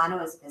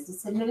Catalano as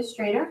business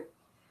administrator.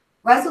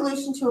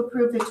 Resolution to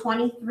approve the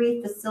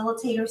 23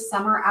 facilitator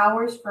summer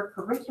hours for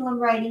curriculum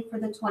writing for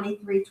the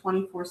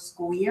 23-24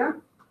 school year,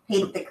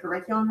 paid at the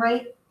curriculum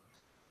rate.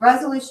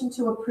 Resolution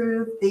to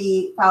approve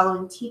the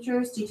following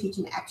teachers to teach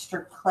an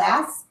extra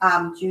class,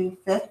 June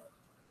 5th,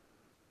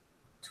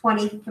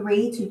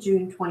 23 to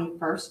June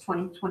 21st,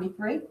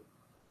 2023.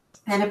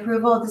 And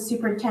approval of the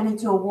superintendent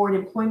to award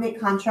employment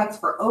contracts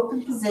for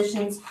open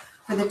positions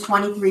for the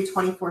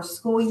 23-24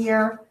 school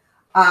year,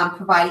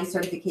 providing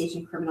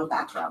certification, criminal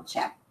background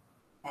check,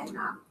 and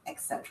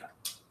etc.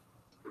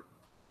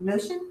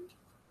 Motion?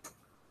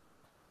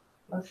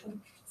 Motion.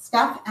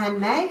 Steph and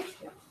Meg?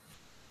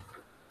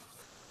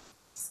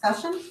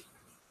 Discussion?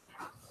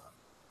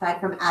 Aside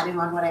from adding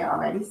on what I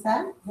already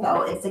said.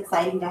 So it's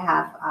exciting to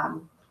have,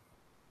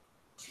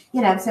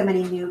 so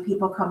many new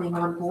people coming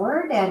on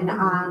board.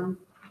 And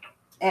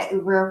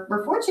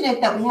we're fortunate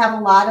that we have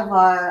a lot of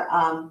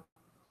our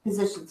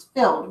positions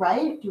filled,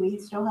 right? Do we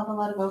still have a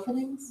lot of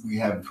openings? We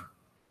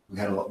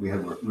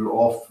were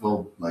all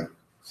filled like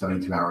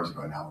 72 hours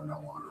ago. Now we're no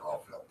longer all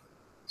filled.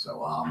 So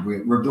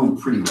we're doing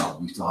pretty well.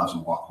 We still have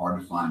some hard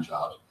to find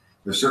jobs.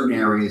 There's certain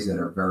areas that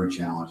are very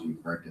challenging,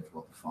 very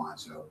difficult to find.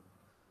 So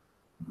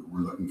we're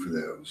looking for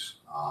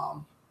those.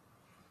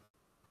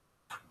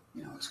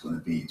 It's going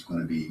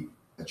to be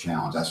a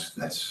challenge.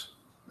 That's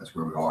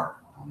where we are.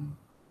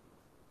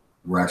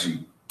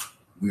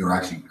 We are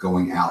actually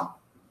going out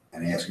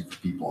and asking for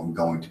people and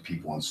going to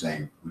people and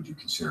saying, would you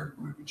consider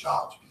moving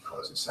jobs,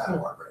 because it's that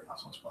hard right now,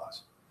 some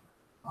spots.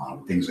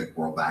 Things like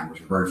World Bank,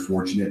 which we're very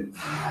fortunate in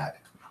that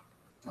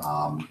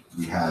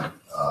we had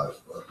a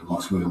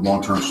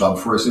long-term sub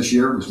for us this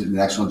year, which did an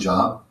excellent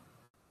job.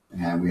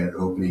 And we had an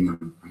opening,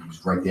 and he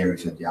was right there. He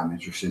said, yeah, I'm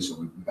interested. So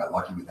we got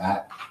lucky with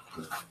that.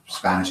 The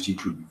Spanish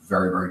teacher would be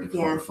very, very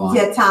difficult to find.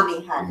 Yeah,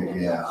 Tommy had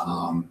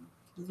it.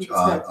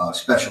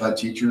 Special ed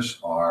teachers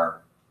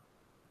are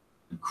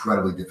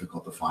incredibly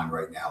difficult to find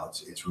right now.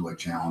 It's really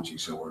challenging.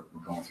 So we're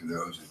going through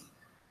those.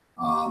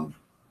 And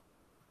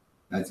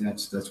that's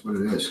what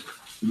it is.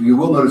 You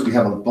will notice we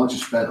have a bunch of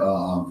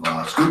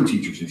student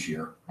teachers this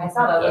year. I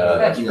saw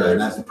that. Yeah,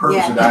 and that's the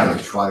purpose of that,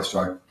 is to try to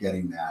start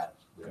getting that,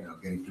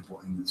 getting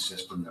people into the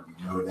system that we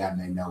know them,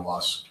 they know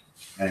us.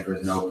 And if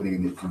there's an opening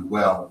and they do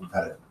well, we've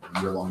had a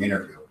year-long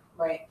interview.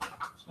 Right.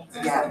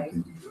 And Yeah. we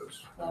can do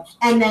those.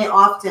 And they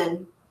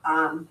often,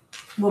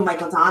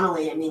 Michael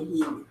Donnelly,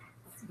 he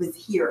was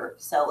here.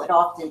 So it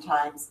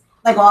oftentimes,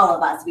 like all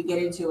of us, we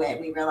get into it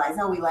and we realize,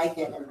 oh, we like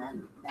it. And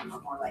then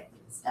we're more likely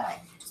to stay,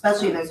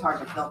 especially in those hard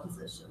to fill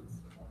positions.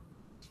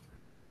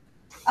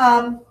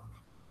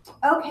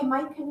 Okay,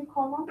 Mike, can you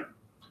call on?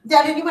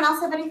 Did anyone else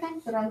have anything?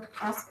 Did I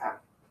ask?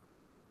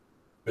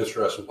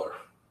 Mr. Essenpler,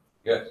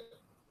 Yes.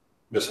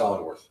 Ms.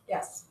 Hollingworth,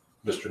 Yes.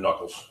 Mr.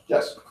 Knuckles,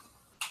 Yes.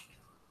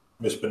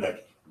 Ms.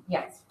 Benecki,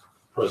 Yes.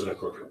 President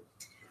Crooked.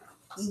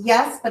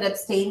 Yes, but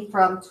abstain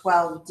from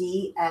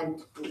 12D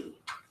and E.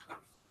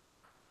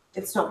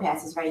 It still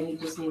passes, right? You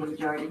just need a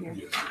majority here.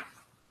 Yes.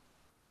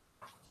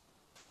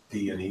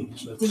 D and E.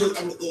 So D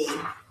and E,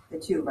 the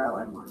two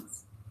Rowan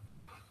ones.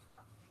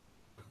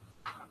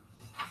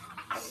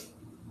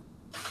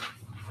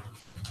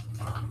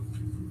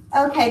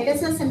 Okay,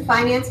 business and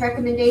finance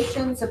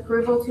recommendations,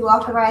 approval to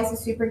authorize the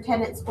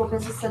superintendent, school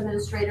business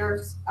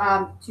administrators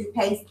to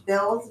pay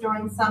bills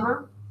during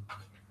summer.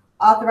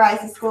 Authorize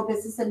the school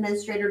business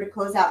administrator to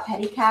close out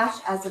petty cash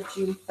as of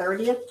June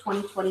 30th,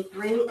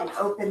 2023, and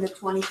open the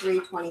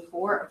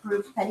 23-24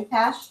 approved petty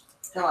cash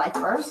July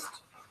 1st.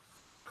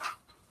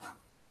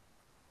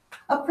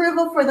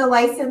 Approval for the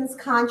license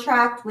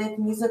contract with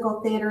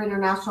Musical Theater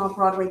International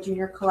Broadway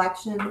Junior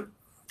Collection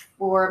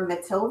for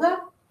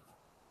Matilda.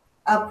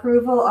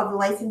 Approval of the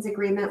license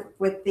agreement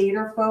with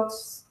Theater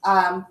Folks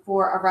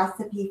for A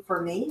Recipe for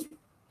Me.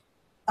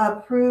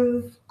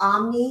 Approve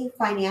Omni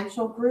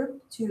Financial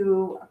Group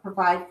to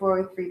provide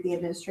 403B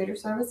administrator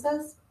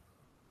services.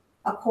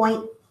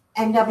 Appoint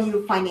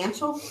NW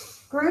Financial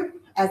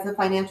Group as the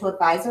financial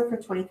advisor for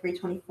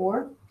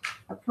 23-24.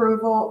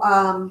 Approval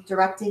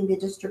directing the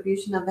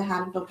distribution of the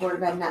Haddonfield Board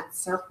of Ed net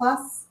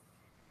surplus.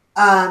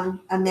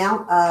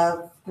 Amount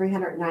of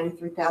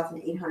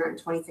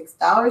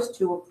 $393,826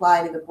 to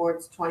apply to the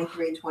board's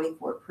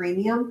 23-24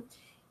 premium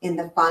in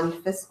the fund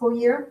fiscal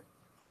year.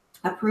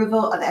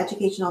 Approval of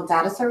educational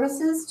data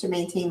services to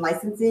maintain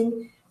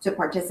licensing to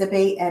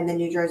participate in the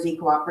New Jersey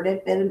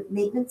Cooperative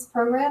Maintenance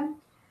Program.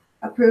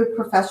 Approve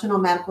professional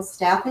medical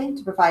staffing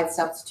to provide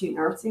substitute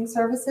nursing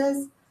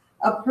services.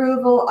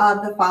 Approval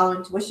of the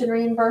following tuition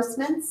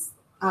reimbursements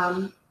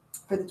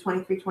for the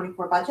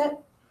 23-24 budget.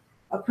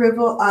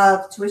 Approval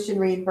of tuition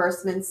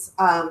reimbursements,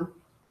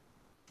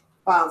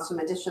 file some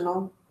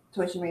additional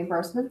tuition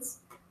reimbursements.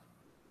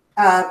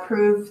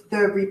 Approve the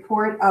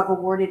report of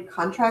awarded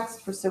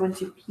contracts pursuant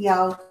to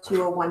PL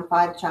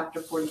 2015,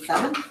 Chapter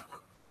 47.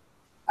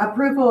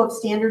 Approval of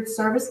standard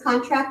service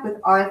contract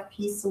with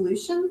RFP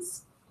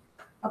Solutions.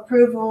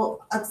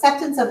 Approval,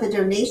 acceptance of the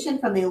donation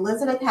from the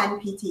Elizabeth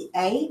Haddon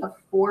PTA of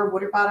 4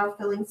 water bottle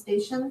filling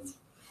stations.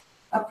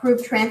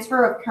 Approved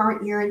transfer of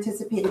current year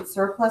anticipated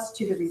surplus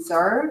to the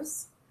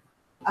reserves.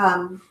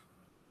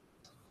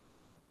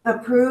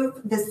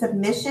 Approve the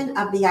submission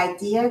of the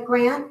IDEA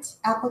grant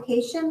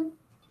application.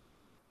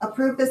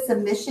 Approve the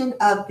submission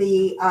of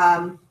the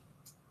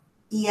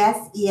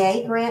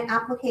ESEA grant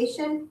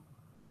application.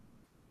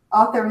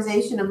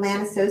 Authorization of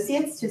Land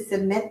Associates to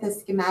submit the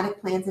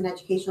schematic plans and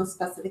educational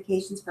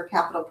specifications for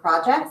capital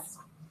projects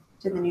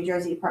to the New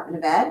Jersey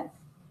Department of Ed.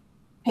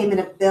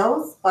 Payment of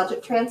bills,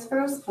 budget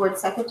transfers, board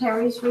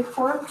secretary's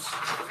report,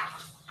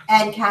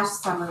 and cash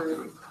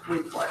summary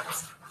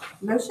reports.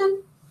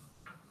 Motion?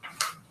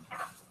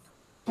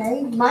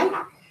 Okay, Mike?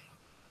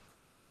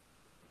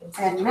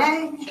 And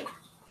Meg?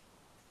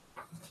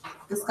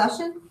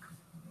 Discussion?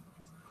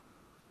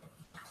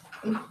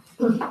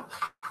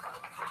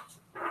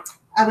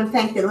 I would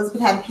thank the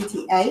Elizabeth Haddon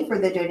PTA for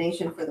the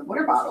donation for the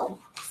water bottle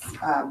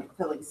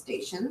filling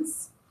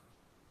stations.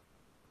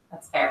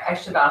 That's fair. I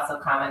should also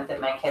comment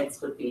that my kids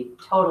would be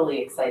totally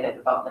excited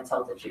about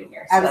Matilda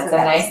Junior. I So was that's a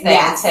about- nice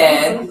yes.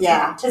 thing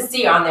Yeah. to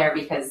see on there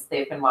because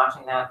they've been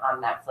watching that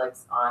on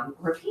Netflix on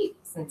repeat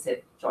since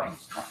it joined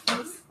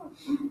Netflix.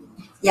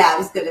 Yeah, I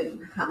was going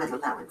to comment on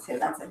that one too.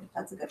 That's a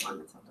good one,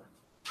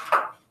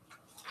 Matilda.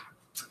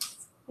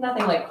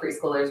 Nothing like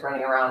preschoolers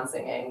running around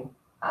singing,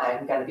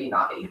 "I'm gonna be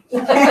naughty."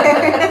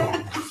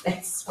 They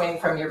swing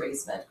from your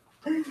basement.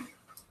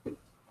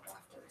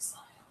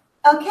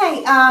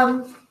 Okay,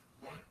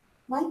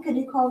 Mike, could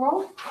you call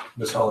roll?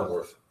 Ms.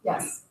 Hollingworth,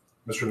 Yes.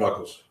 Mr.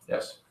 Knuckles,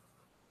 Yes.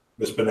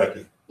 Ms.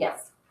 Benecki,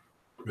 Yes.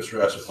 Mr.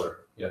 Esserfler.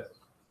 Yes.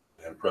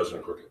 And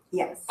President Crooked.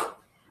 Yes.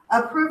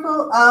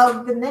 Approval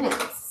of the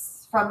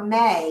minutes from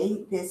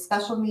May, the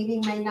special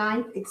meeting May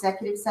 9th,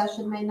 executive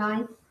session May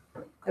 9th,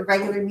 the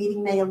regular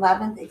meeting May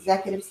 11th,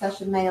 executive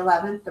session May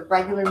 11th, the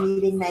regular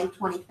meeting May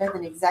 25th,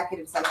 and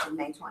executive session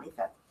May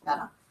 25th. Got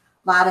a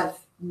lot of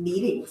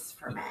meetings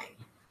for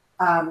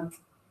May.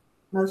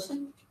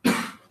 Motion?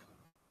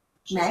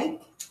 Meg?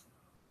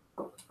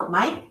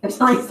 Mike?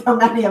 There's only so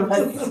many of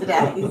us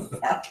today.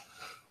 So.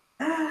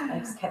 I'm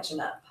just catching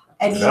up.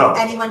 No.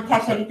 Anyone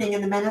catch anything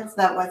in the minutes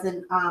that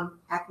wasn't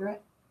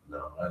accurate?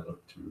 No, I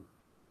looked too.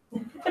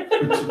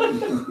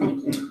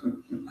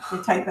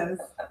 The typos?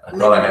 I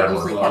thought I had one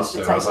Usually once, catch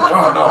the and I was like,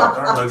 oh,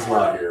 no, Lynn's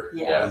not here.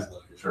 Yeah. Lynn's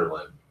not here. Sure,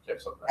 Lynn, check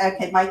something.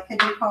 Okay, Mike,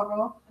 could you call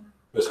roll?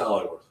 Ms.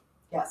 Hollingworth,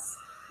 Yes.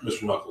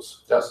 Mr.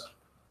 Knuckles, Yes.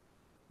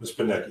 Ms.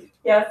 Benecki,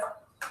 Yes.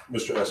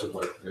 Mr.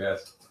 Esserfler,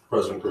 Yes.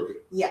 President Crooked.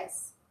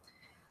 Yes.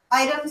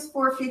 Items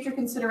for future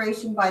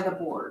consideration by the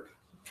board.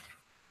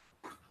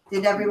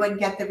 Did everyone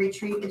get the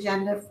retreat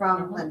agenda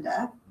from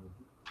Linda?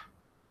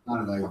 Not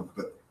an item,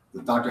 but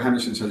Dr.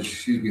 Henderson says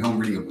she's be home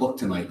reading a book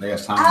tonight,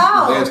 last time,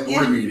 Oh, last yeah.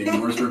 board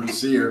meeting, we're supposed to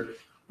see her.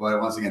 But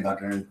once again,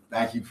 Dr. Henderson,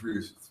 thank you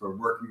for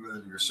working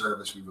with us, your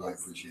service, we really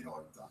appreciate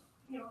all you've done.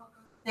 You're welcome.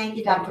 Thank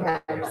you,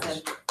 Dr.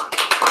 Henderson.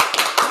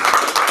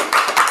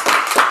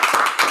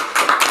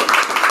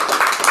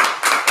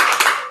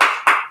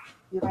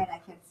 You're right, I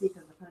can't see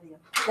from the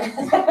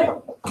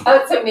podium.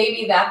 Oh, so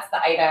maybe that's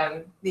the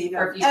item.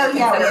 For future Oh, yeah, we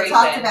had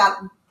talked consideration. about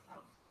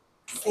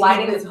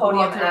Sliding the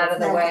podium out of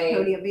the way,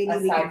 Podium, maybe we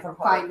aside can from find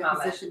public the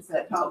comment. positions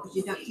that help, because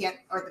you can't,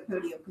 or the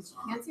podium, because you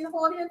can't see the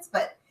whole audience,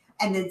 but,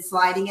 and then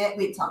sliding it,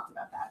 we talked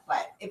about that,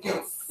 but if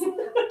it's,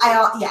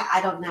 I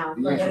don't know.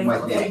 The answer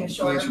might be, getting a the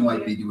shorter answer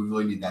might be, do we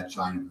really need that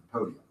giant of a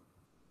podium?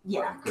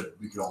 Yeah,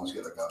 We could almost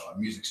get like a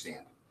music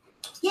stand.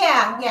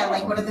 Yeah,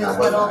 like one of those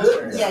little,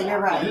 yeah, you're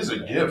It right. is a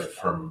gift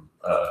from,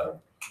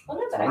 Well,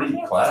 no, but I 3 can't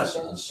see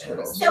classes.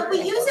 this. So we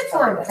use it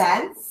for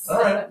events.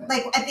 All right.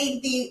 Like, I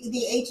think the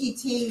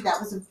AGT, that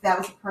was a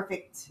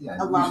perfect Yeah, we use it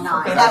for-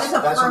 alumni. that's- That was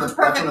a that's on the- that's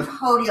perfect on the-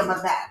 podium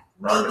event.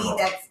 Maybe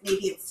Right.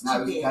 maybe it's Now,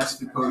 too big. that's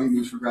the podium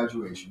used for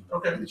graduation.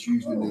 Okay. And it's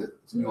used in the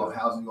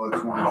housing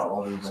auditorium for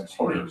all the events.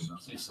 Podium, So.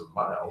 see some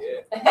miles.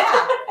 Yeah,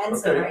 And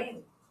some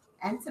rain.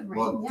 and some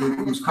Well, rain,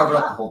 yeah. it was covered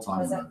up the whole time.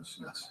 Was it?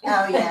 Yes.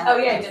 Oh, yeah. Oh,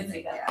 yeah, I did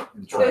see that. Yeah.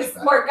 And the It trash was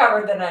bag. more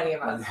covered than any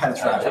of And us. it had a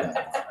trash bag.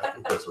 I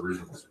think that's a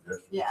reasonable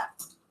suggestion. Yeah.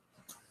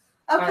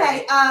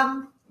 Okay,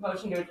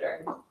 Motion to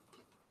adjourn.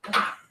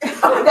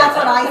 that's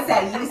what I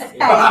say, you say.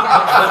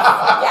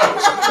 Yeah.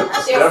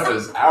 Steph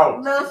is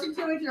out. Motion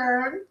to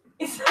adjourn.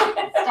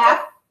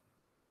 Steph?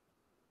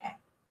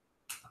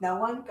 No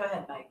one? Go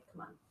ahead, Mike,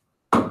 come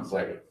on.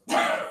 Second.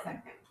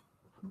 Second.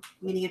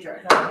 Meeting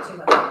adjourned. Not too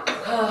much.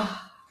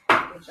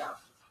 Good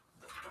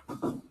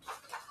job.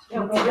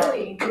 Yeah, we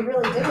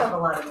really did have a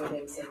lot of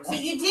meetings. So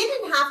you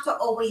didn't have to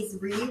always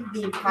read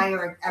the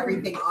entire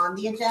everything on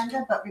the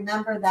agenda, but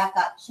remember that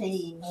got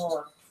changed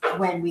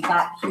when we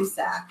got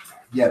CUSAC.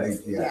 Yeah,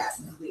 Yeah,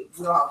 we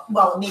all,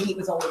 well, maybe it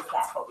was always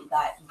that, but we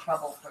got in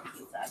trouble from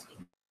CUSAC.